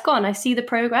 oh yeah, it's gone. I see the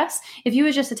progress. If you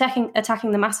were just attacking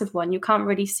the massive one, you can't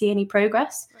really see any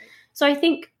progress. Right. So I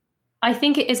think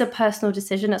it is a personal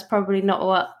decision. That's probably not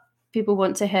what people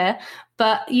want to hear.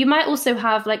 But you might also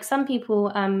have, like, some people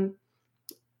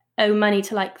owe money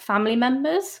to like family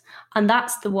members, and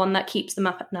that's the one that keeps them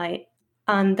up at night,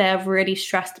 and they're really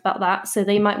stressed about that, so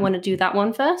they might want to do that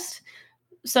one first.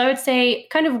 So I would say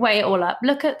kind of weigh it all up,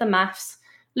 look at the maths,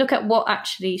 look at what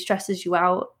actually stresses you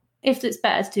out. If it's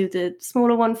better to do the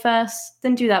smaller one first,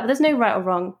 then do that. But there's no right or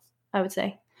wrong. I would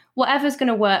say whatever's going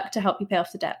to work to help you pay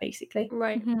off the debt, basically.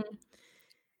 Right. Mm-hmm.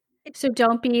 So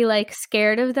don't be like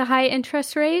scared of the high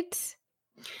interest rates.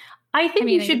 I think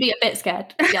you should be a bit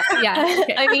scared. Yeah.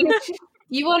 Okay. I mean,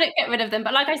 you want to get rid of them.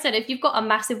 But like I said, if you've got a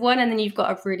massive one and then you've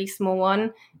got a really small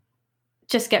one,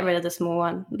 just get rid of the small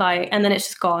one. And then it's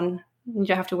just gone. You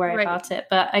don't have to worry about it.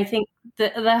 But I think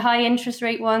the high interest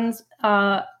rate ones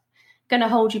are going to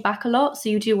hold you back a lot. So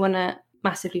you do want to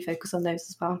massively focus on those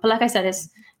as well. But like I said, it's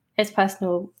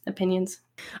personal opinions.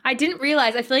 I didn't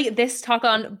realize, I feel like this talk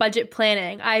on budget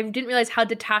planning, I didn't realize how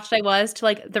detached I was to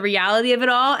like the reality of it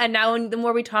all. And now the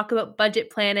more we talk about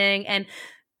budget planning and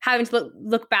having to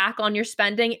look back on your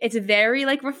spending, it's very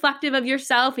like reflective of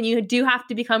yourself, and you do have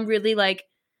to become really like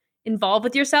involved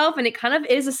with yourself. And it kind of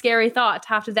is a scary thought to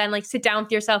have to then like sit down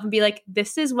with yourself and be like,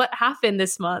 this is what happened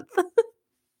this month.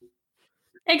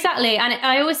 Exactly. And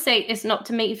I always say it's not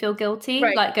to make you feel guilty,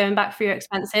 right? Like going back for your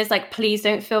expenses, like please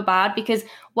don't feel bad, because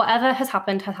whatever has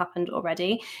happened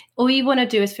already. All you want to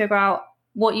do is figure out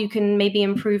what you can maybe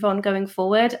improve on going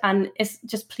forward. And it's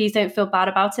just, please don't feel bad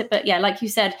about it. But yeah, like you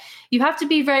said, you have to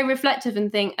be very reflective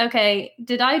and think, okay,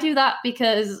 did I do that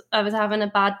because I was having a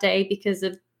bad day because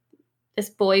of this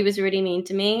boy was really mean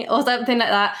to me or something like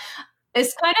that?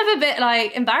 It's kind of a bit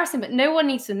like embarrassing, but no one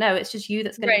needs to know. It's just you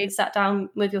that's going to be sat down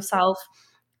with yourself.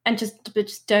 And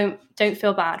just don't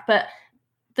feel bad. But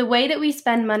the way that we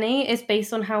spend money is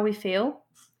based on how we feel.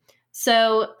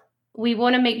 So we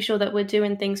want to make sure that we're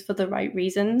doing things for the right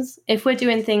reasons. If we're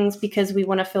doing things because we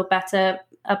want to feel better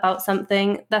about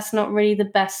something, that's not really the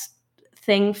best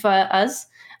thing for us.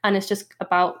 And it's just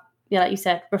about, like you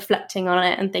said, reflecting on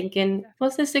it and thinking,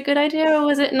 was this a good idea or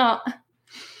was it not?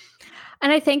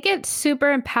 And I think it's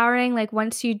super empowering, like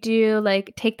once you do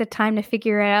like take the time to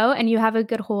figure it out and you have a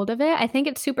good hold of it, I think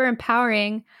it's super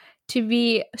empowering to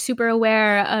be super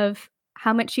aware of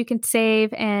how much you can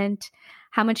save and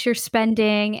how much you're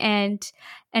spending. And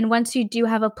once you do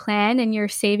have a plan and your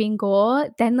saving goal,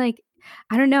 then like,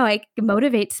 I don't know, it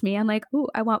motivates me. I'm like, oh,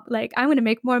 I'm going to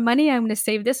make more money. I'm going to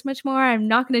save this much more. I'm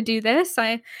not going to do this.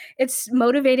 It's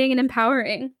motivating and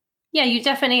empowering. Yeah, you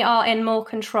definitely are in more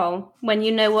control when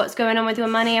you know what's going on with your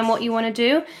money and what you want to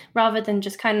do, rather than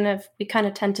just we kind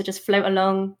of tend to just float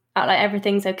along, act like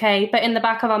everything's okay. But in the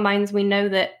back of our minds, we know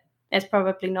that it's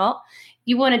probably not.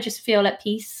 You want to just feel at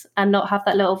peace and not have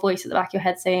that little voice at the back of your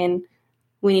head saying,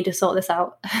 we need to sort this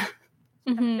out.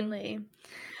 Definitely.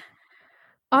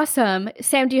 Awesome.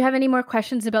 Sam, do you have any more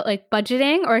questions about like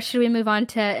budgeting, or should we move on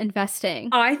to investing?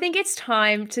 I think it's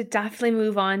time to definitely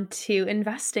move on to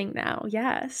investing now.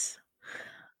 Yes.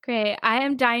 Great. I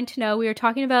am dying to know, we were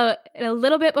talking about it a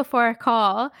little bit before our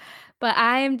call, but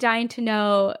I am dying to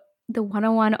know the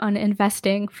 101 on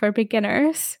investing for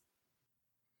beginners.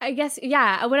 I guess,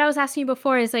 yeah, what I was asking you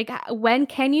before is like, when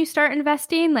can you start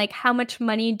investing? Like, how much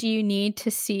money do you need to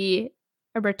see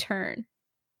a return?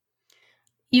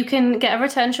 You can get a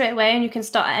return straight away, and you can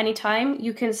start at any time.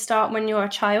 You can start when you're a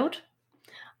child.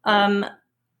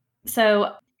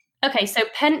 So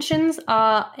pensions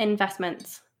are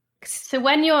investments. So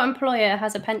when your employer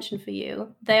has a pension for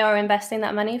you, they are investing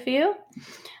that money for you.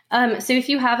 So if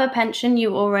you have a pension,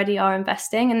 you already are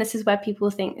investing. And this is where people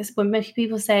think, is when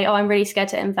people say, oh, I'm really scared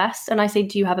to invest. And I say,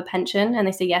 do you have a pension? And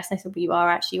they say, yes. And I say, well, you are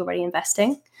actually already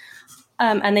investing.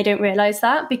 And they don't realize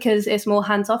that because it's more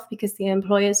hands off because the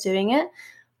employer's doing it.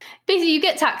 Basically, you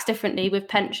get taxed differently with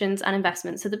pensions and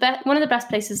investments. So one of the best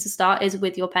places to start is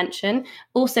with your pension.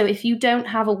 Also, if you don't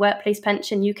have a workplace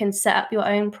pension, you can set up your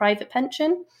own private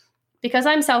pension. Because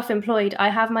I'm self-employed, I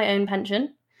have my own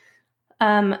pension.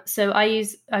 So I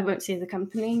won't say the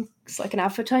company, it's like an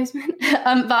advertisement,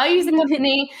 but I use the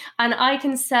company and I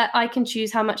can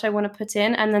choose how much I want to put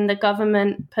in, and then the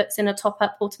government puts in a top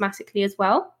up automatically as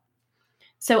well.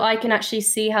 So I can actually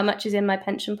see how much is in my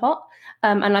pension pot.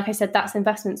 And like I said, that's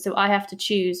investment. So I have to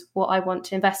choose what I want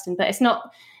to invest in, but it's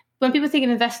not, when people think of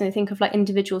investing, they think of like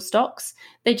individual stocks.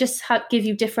 They just give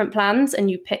you different plans and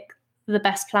you pick the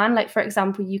best plan. Like, for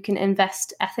example, you can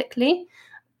invest ethically,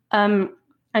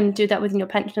 and do that within your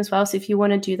pension as well. So if you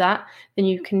want to do that, then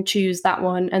you can choose that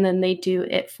one and then they do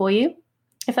it for you,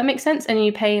 if that makes sense. And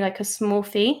you pay like a small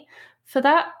fee for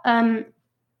that.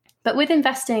 But with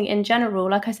investing in general,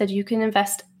 like I said, you can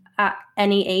invest at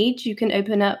any age. You can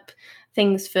open up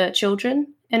things for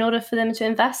children in order for them to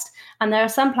invest. And there are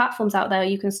some platforms out there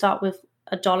you can start with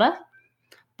 $1,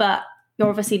 but you're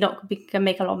obviously not going to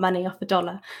make a lot of money off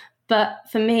 $1. But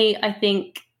for me, I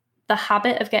think the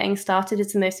habit of getting started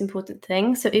is the most important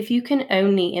thing. So if you can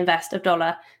only invest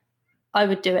 $1, I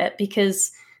would do it,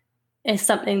 because it's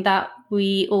something that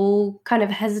we all kind of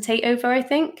hesitate over, I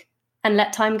think, and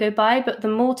let time go by. But the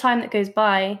more time that goes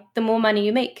by, the more money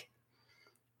you make,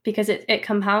 because it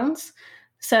compounds.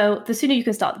 So the sooner you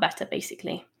can start, the better,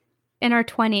 basically. In our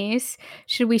 20s,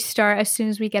 should we start as soon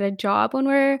as we get a job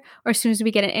or as soon as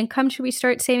we get an income, should we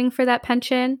start saving for that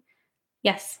pension?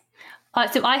 Yes.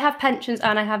 So I have pensions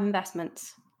and I have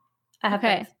investments. I have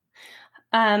both.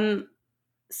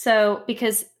 So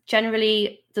because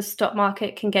generally the stock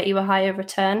market can get you a higher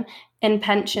return. In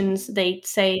pensions, they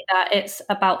say that it's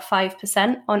about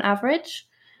 5% on average,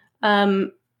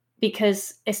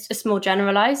 because it's just more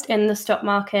generalized. In the stock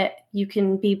market, you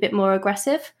can be a bit more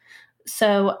aggressive.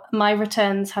 So my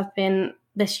returns have been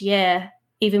this year,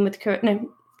 even with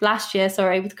last year,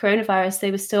 with coronavirus,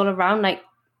 they were still around like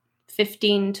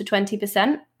 15 to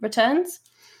 20% returns.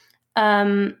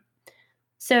 So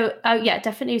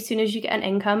definitely as soon as you get an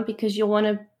income, because you'll want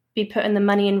to be putting the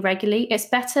money in regularly. It's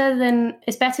better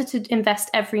to invest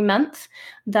every month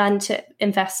than to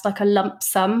invest like a lump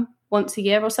sum once a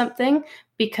year or something,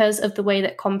 because of the way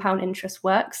that compound interest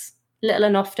works. Little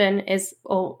and often is,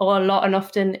 or a lot and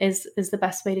often is the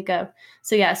best way to go.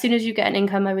 So yeah, as soon as you get an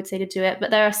income, I would say to do it.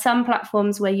 But there are some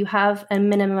platforms where you have a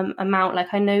minimum amount.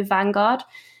 Like I know Vanguard,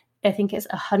 I think it's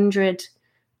 $100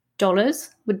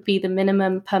 would be the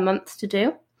minimum per month to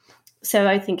do. So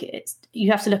I think you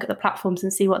have to look at the platforms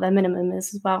and see what their minimum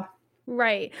is as well.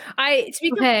 Right.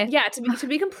 To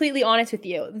be completely honest with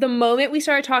you, the moment we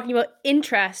started talking about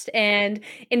interest and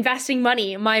investing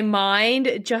money, my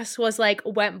mind just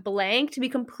went blank, to be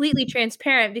completely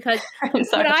transparent, because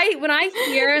when I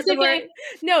hear the word,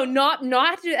 not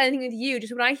to do anything with you,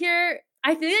 just when I hear,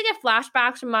 I feel like I get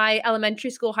flashbacks from my elementary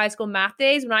school, high school math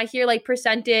days. When I hear like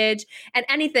percentage and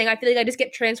anything, I feel like I just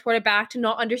get transported back to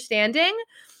not understanding.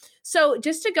 So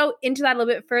just to go into that a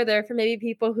little bit further for maybe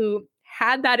people who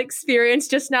had that experience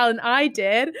just now than I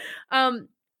did,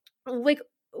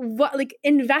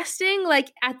 investing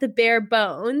like at the bare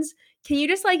bones, can you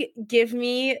just like give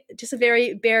me just a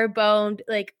very bare boned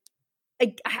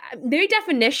maybe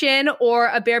definition or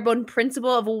a bare bone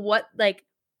principle of what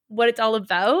it's all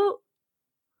about?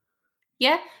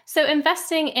 Yeah. So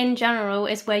investing in general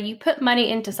is where you put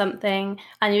money into something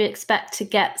and you expect to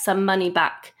get some money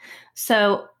back.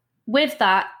 So with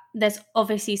that, there's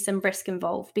obviously some risk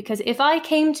involved, because if I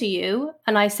came to you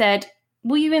and I said,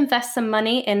 will you invest some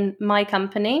money in my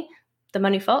company, The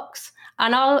Money Fox,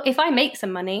 and if I make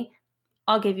some money,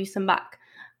 I'll give you some back.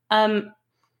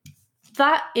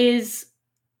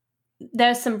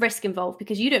 There's some risk involved,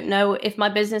 because you don't know if my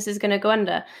business is going to go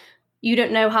under. You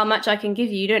don't know how much I can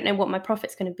give you. You don't know what my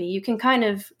profit's going to be. You can kind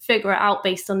of figure it out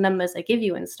based on numbers I give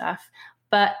you and stuff,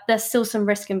 but there's still some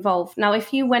risk involved. Now,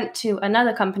 if you went to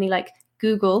another company like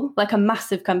Google, like a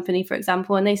massive company, for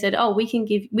example, and they said, oh, we can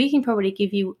probably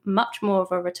give you much more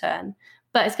of a return,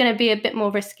 but it's going to be a bit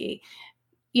more risky.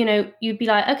 You'd be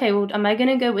like, okay, well, am I going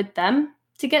to go with them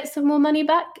to get some more money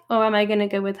back, or am I going to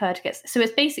go with her to get? So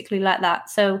it's basically like that.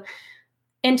 So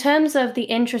in terms of the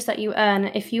interest that you earn,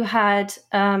 if you put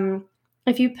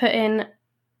in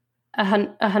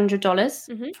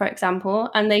 $100, for example,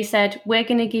 and they said, we're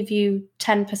going to give you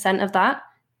 10% of that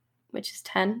which is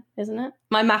 10, isn't it?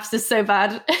 My maths is so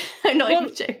bad. I'm not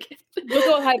even joking. We'll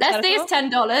go Let's say it's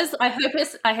 $10. I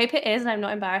hope it is, and I'm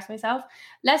not embarrassed myself.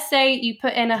 Let's say you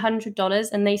put in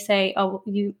 $100 and they say, oh,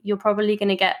 you're probably going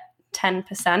to get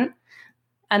 10%,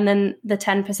 and then the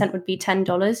 10% would be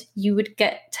 $10. You would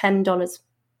get $10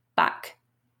 back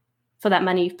for that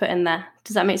money you've put in there.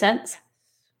 Does that make sense?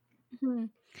 Mm-hmm.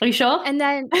 Are you sure? And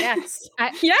then Yes.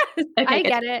 Okay, I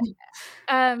get it.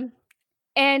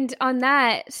 And on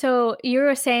that, so you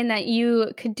were saying that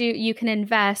you can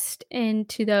invest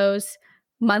into those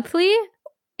monthly.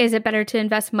 Is it better to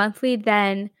invest monthly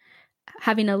than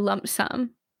having a lump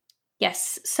sum?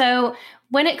 Yes. So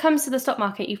when it comes to the stock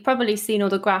market, you've probably seen all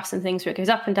the graphs and things where it goes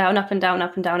up and down, up and down,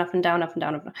 up and down, up and down, up and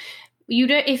down, up and down.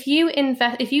 If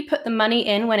you put the money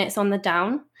in when it's on the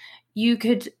down, you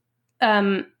could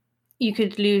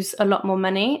lose a lot more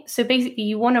money. So basically,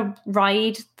 you want to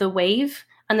ride the wave,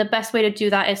 and the best way to do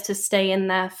that is to stay in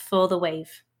there for the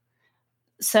wave.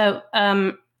 So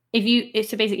if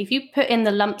you put in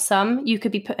the lump sum, you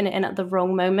could be putting it in at the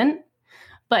wrong moment.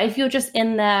 But if you're just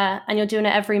in there and you're doing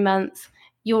it every month,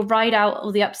 you'll ride out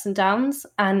all the ups and downs,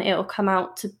 and it'll come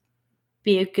out to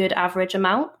be a good average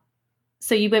amount.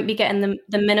 So you won't be getting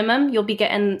the minimum, you'll be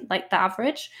getting like the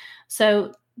average.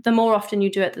 So the more often you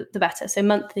do it, the better. So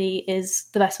monthly is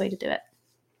the best way to do it.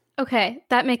 Okay,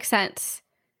 that makes sense.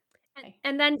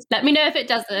 And then let me know if it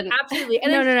doesn't. Absolutely.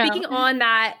 And then speaking on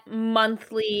that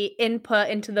monthly input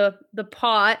into the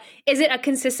pot, is it a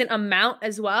consistent amount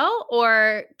as well,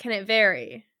 or can it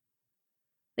vary?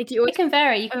 Like it can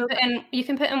vary. You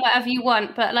can put in whatever you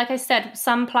want, but like I said,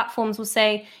 some platforms will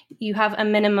say you have a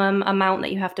minimum amount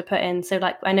that you have to put in. So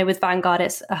like I know with Vanguard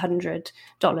it's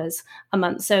 $100 a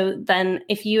month. So then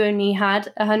if you only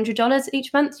had $100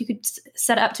 each month, you could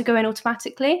set it up to go in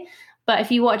automatically. But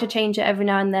if you wanted to change it every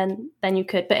now and then you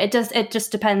could. But it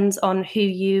just depends on who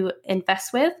you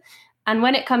invest with. And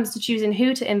when it comes to choosing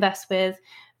who to invest with,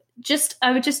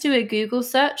 I would just do a Google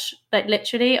search, like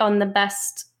literally on the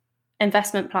best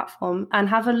investment platform, and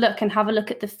have a look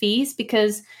at the fees,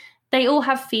 because they all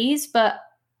have fees, but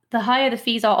the higher the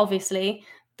fees are, obviously,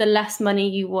 the less money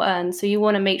you will earn. So you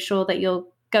want to make sure that you're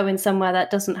going somewhere that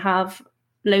doesn't have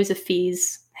loads of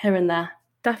fees here and there.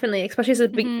 Definitely, especially as a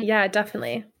big, yeah,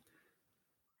 definitely.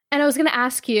 And I was going to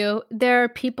ask you, there are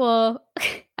people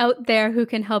out there who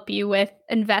can help you with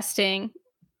investing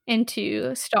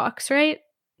into stocks, right?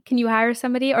 Can you hire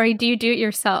somebody, or do you do it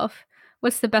yourself?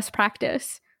 What's the best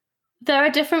practice? There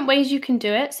are different ways you can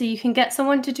do it. So you can get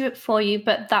someone to do it for you,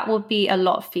 but that will be a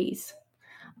lot of fees.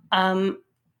 We don't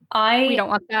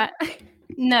want that.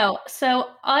 No. So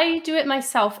I do it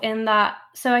myself in that.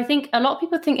 So I think a lot of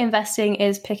people think investing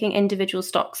is picking individual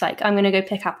stocks. Like I'm going to go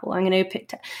pick Apple. I'm going to go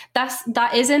pick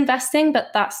that is investing, but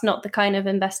that's not the kind of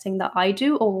investing that I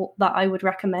do or that I would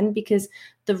recommend, because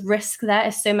the risk there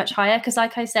is so much higher. Because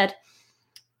like I said,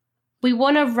 we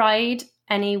want to ride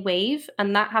any wave,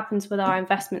 and that happens with our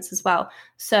investments as well.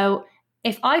 So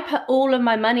if I put all of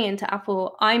my money into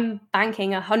Apple, I'm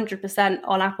banking 100%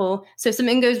 on Apple. So if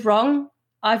something goes wrong,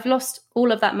 I've lost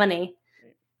all of that money.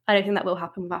 I don't think that will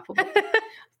happen with Apple.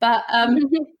 But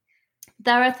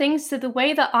there are things, so the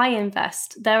way that I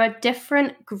invest, there are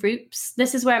different groups.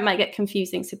 This is where it might get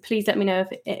confusing, so please let me know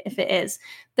if it is.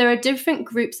 There are different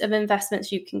groups of investments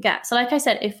you can get. So like I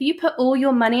said, if you put all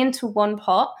your money into one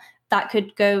pot, that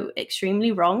could go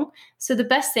extremely wrong. So the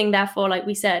best thing, therefore, like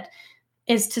we said,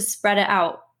 is to spread it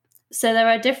out. So there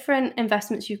are different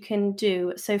investments you can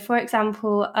do. So for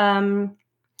example,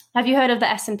 have you heard of the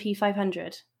S&P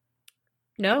 500?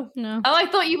 No. Oh, I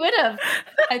thought you would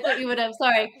have.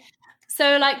 Sorry.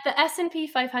 So like the S&P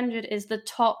 500 is the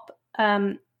top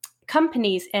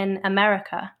companies in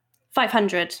America.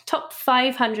 Top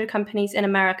 500 companies in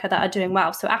America that are doing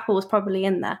well. So Apple was probably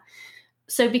in there.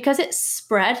 So because it's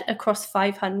spread across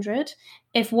 500,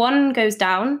 if one goes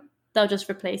down, they'll just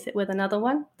replace it with another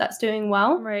one that's doing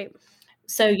well. Right.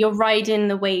 So you're riding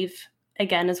the wave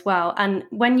again as well. And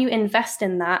when you invest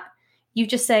in that, you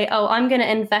just say, oh, I'm going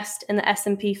to invest in the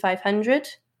S&P 500.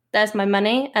 There's my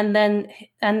money. And then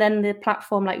the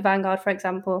platform like Vanguard, for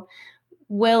example,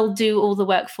 will do all the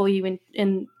work for you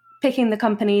in picking the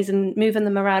companies and moving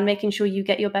them around, making sure you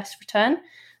get your best return.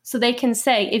 So they can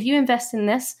say, if you invest in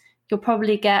this, you'll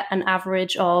probably get an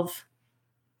average of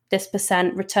this %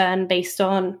 return based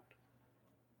on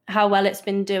how well it's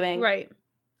been doing. Right.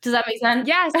 Does that make sense?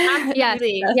 Yes,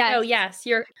 absolutely. Yes. Oh, yes.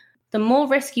 The more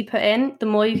risk you put in, the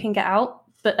more you can get out,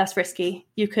 but that's risky.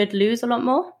 You could lose a lot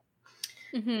more.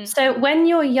 Mm-hmm. So when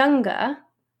you're younger,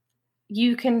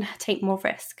 you can take more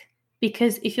risk,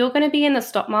 because if you're going to be in the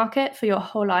stock market for your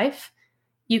whole life,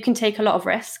 you can take a lot of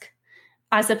risk.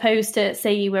 as opposed to,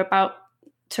 say, you were about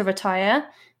to retire,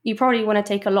 you probably want to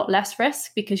take a lot less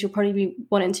risk because you'll probably be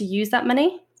wanting to use that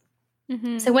money.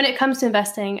 Mm-hmm. So when it comes to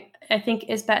investing, I think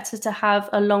it's better to have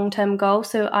a long-term goal.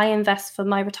 So I invest for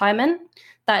my retirement.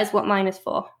 That is what mine is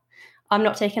for. I'm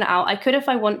not taking it out. I could if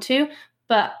I want to,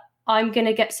 but I'm going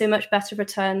to get so much better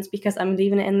returns because I'm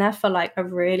leaving it in there for like a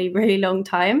really, really long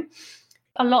time.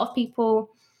 A lot of people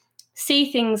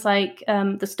see things like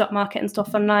the stock market and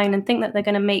stuff online and think that they're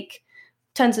going to make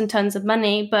tons and tons of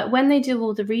money. But when they do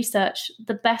all the research,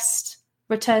 the best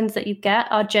returns that you get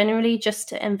are generally just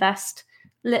to invest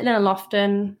little and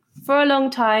often for a long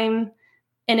time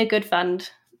in a good fund.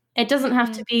 It doesn't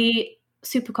have to be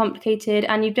super complicated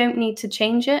and you don't need to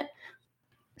change it.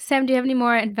 Sam, do you have any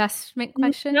more investment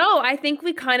questions? No, I think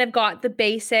we kind of got the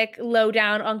basic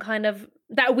lowdown on kind of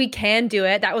that we can do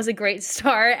it. That was a great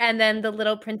start. And then the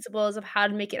little principles of how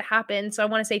to make it happen. So I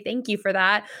want to say thank you for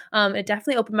that. It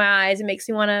definitely opened my eyes. It makes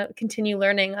me want to continue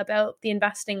learning about the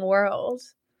investing world.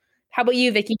 How about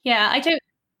you, Vicky? Yeah,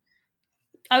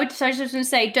 I was just going to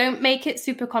say, don't make it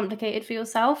super complicated for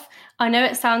yourself. I know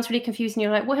it sounds really confusing.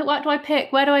 You're like, what do I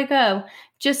pick? Where do I go?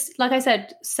 Just like I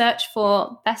said, search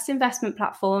for best investment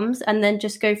platforms and then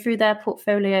just go through their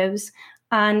portfolios.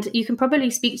 And you can probably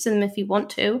speak to them if you want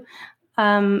to,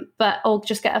 or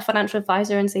just get a financial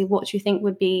advisor and say, what do you think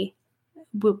would be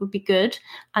good?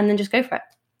 And then just go for it.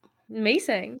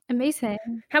 Amazing. Amazing.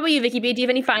 How about you, Vicky B? Do you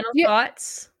have any final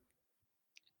thoughts?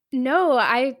 No,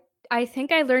 I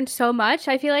think I learned so much.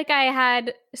 I feel like I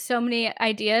had so many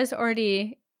ideas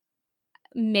already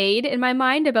made in my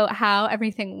mind about how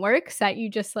everything works that you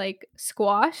just like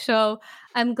squash. So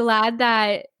I'm glad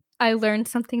that I learned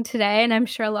something today, and I'm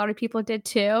sure a lot of people did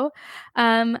too.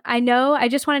 I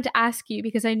just wanted to ask you,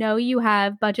 because I know you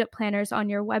have budget planners on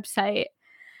your website.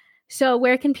 So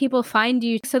where can people find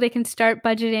you so they can start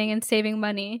budgeting and saving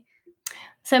money?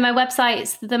 So my website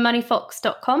is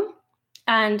themoneyfox.com.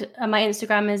 And my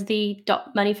Instagram is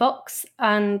the.moneyfox.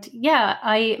 And yeah,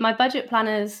 my budget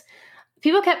planners,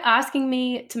 people kept asking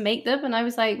me to make them. And I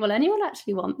was like, will anyone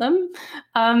actually want them?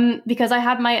 Because I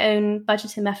had my own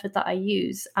budgeting method that I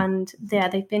use. And yeah,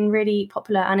 they've been really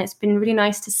popular. And it's been really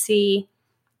nice to see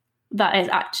that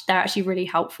they're actually really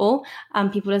helpful.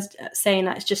 People are saying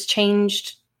that it's just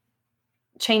changed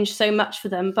so much for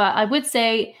them. But I would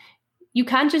say, you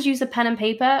can just use a pen and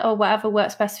paper or whatever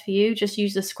works best for you. Just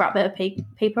use a scrap bit of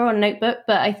paper or a notebook.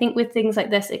 But I think with things like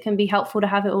this, it can be helpful to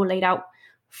have it all laid out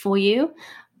for you.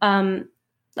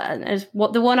 There's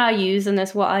the one I use, and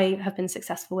that's what I have been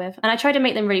successful with. And I try to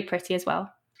make them really pretty as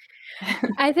well.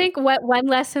 I think one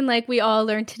lesson like we all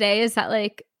learned today is that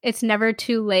like it's never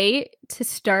too late to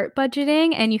start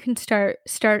budgeting, and you can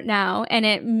start now, and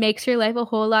it makes your life a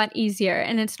whole lot easier,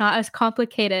 and it's not as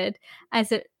complicated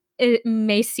as it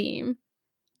may seem.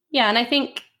 Yeah, and I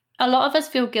think a lot of us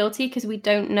feel guilty because we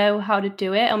don't know how to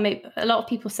do it. Or maybe a lot of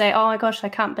people say, oh my gosh, I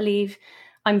can't believe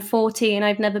I'm 40 and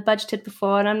I've never budgeted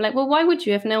before. And I'm like, well, why would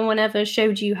you if no one ever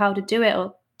showed you how to do it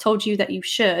or told you that you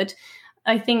should?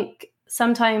 I think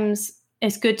sometimes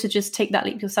it's good to just take that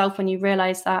leap yourself when you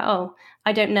realize that, oh,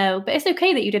 I don't know. But it's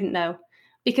okay that you didn't know,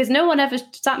 because no one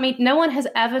has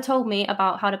ever told me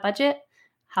about how to budget,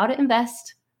 how to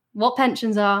invest, what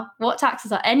pensions are, what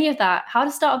taxes are, any of that, how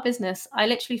to start a business. I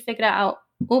literally figured it out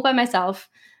all by myself.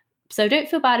 So don't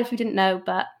feel bad if you didn't know,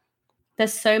 but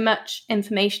there's so much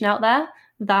information out there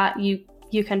that you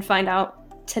can find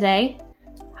out today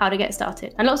how to get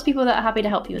started. And lots of people that are happy to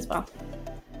help you as well.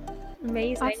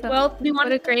 Amazing. Awesome. Well, what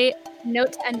a great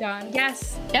note to end on.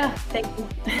 Yes. Yeah, thank you.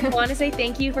 I want to say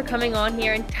thank you for coming on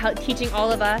here and teaching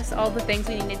all of us all the things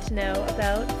we needed to know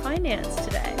about finance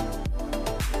today.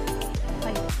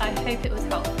 I hope it was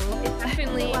helpful. It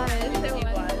definitely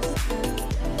was.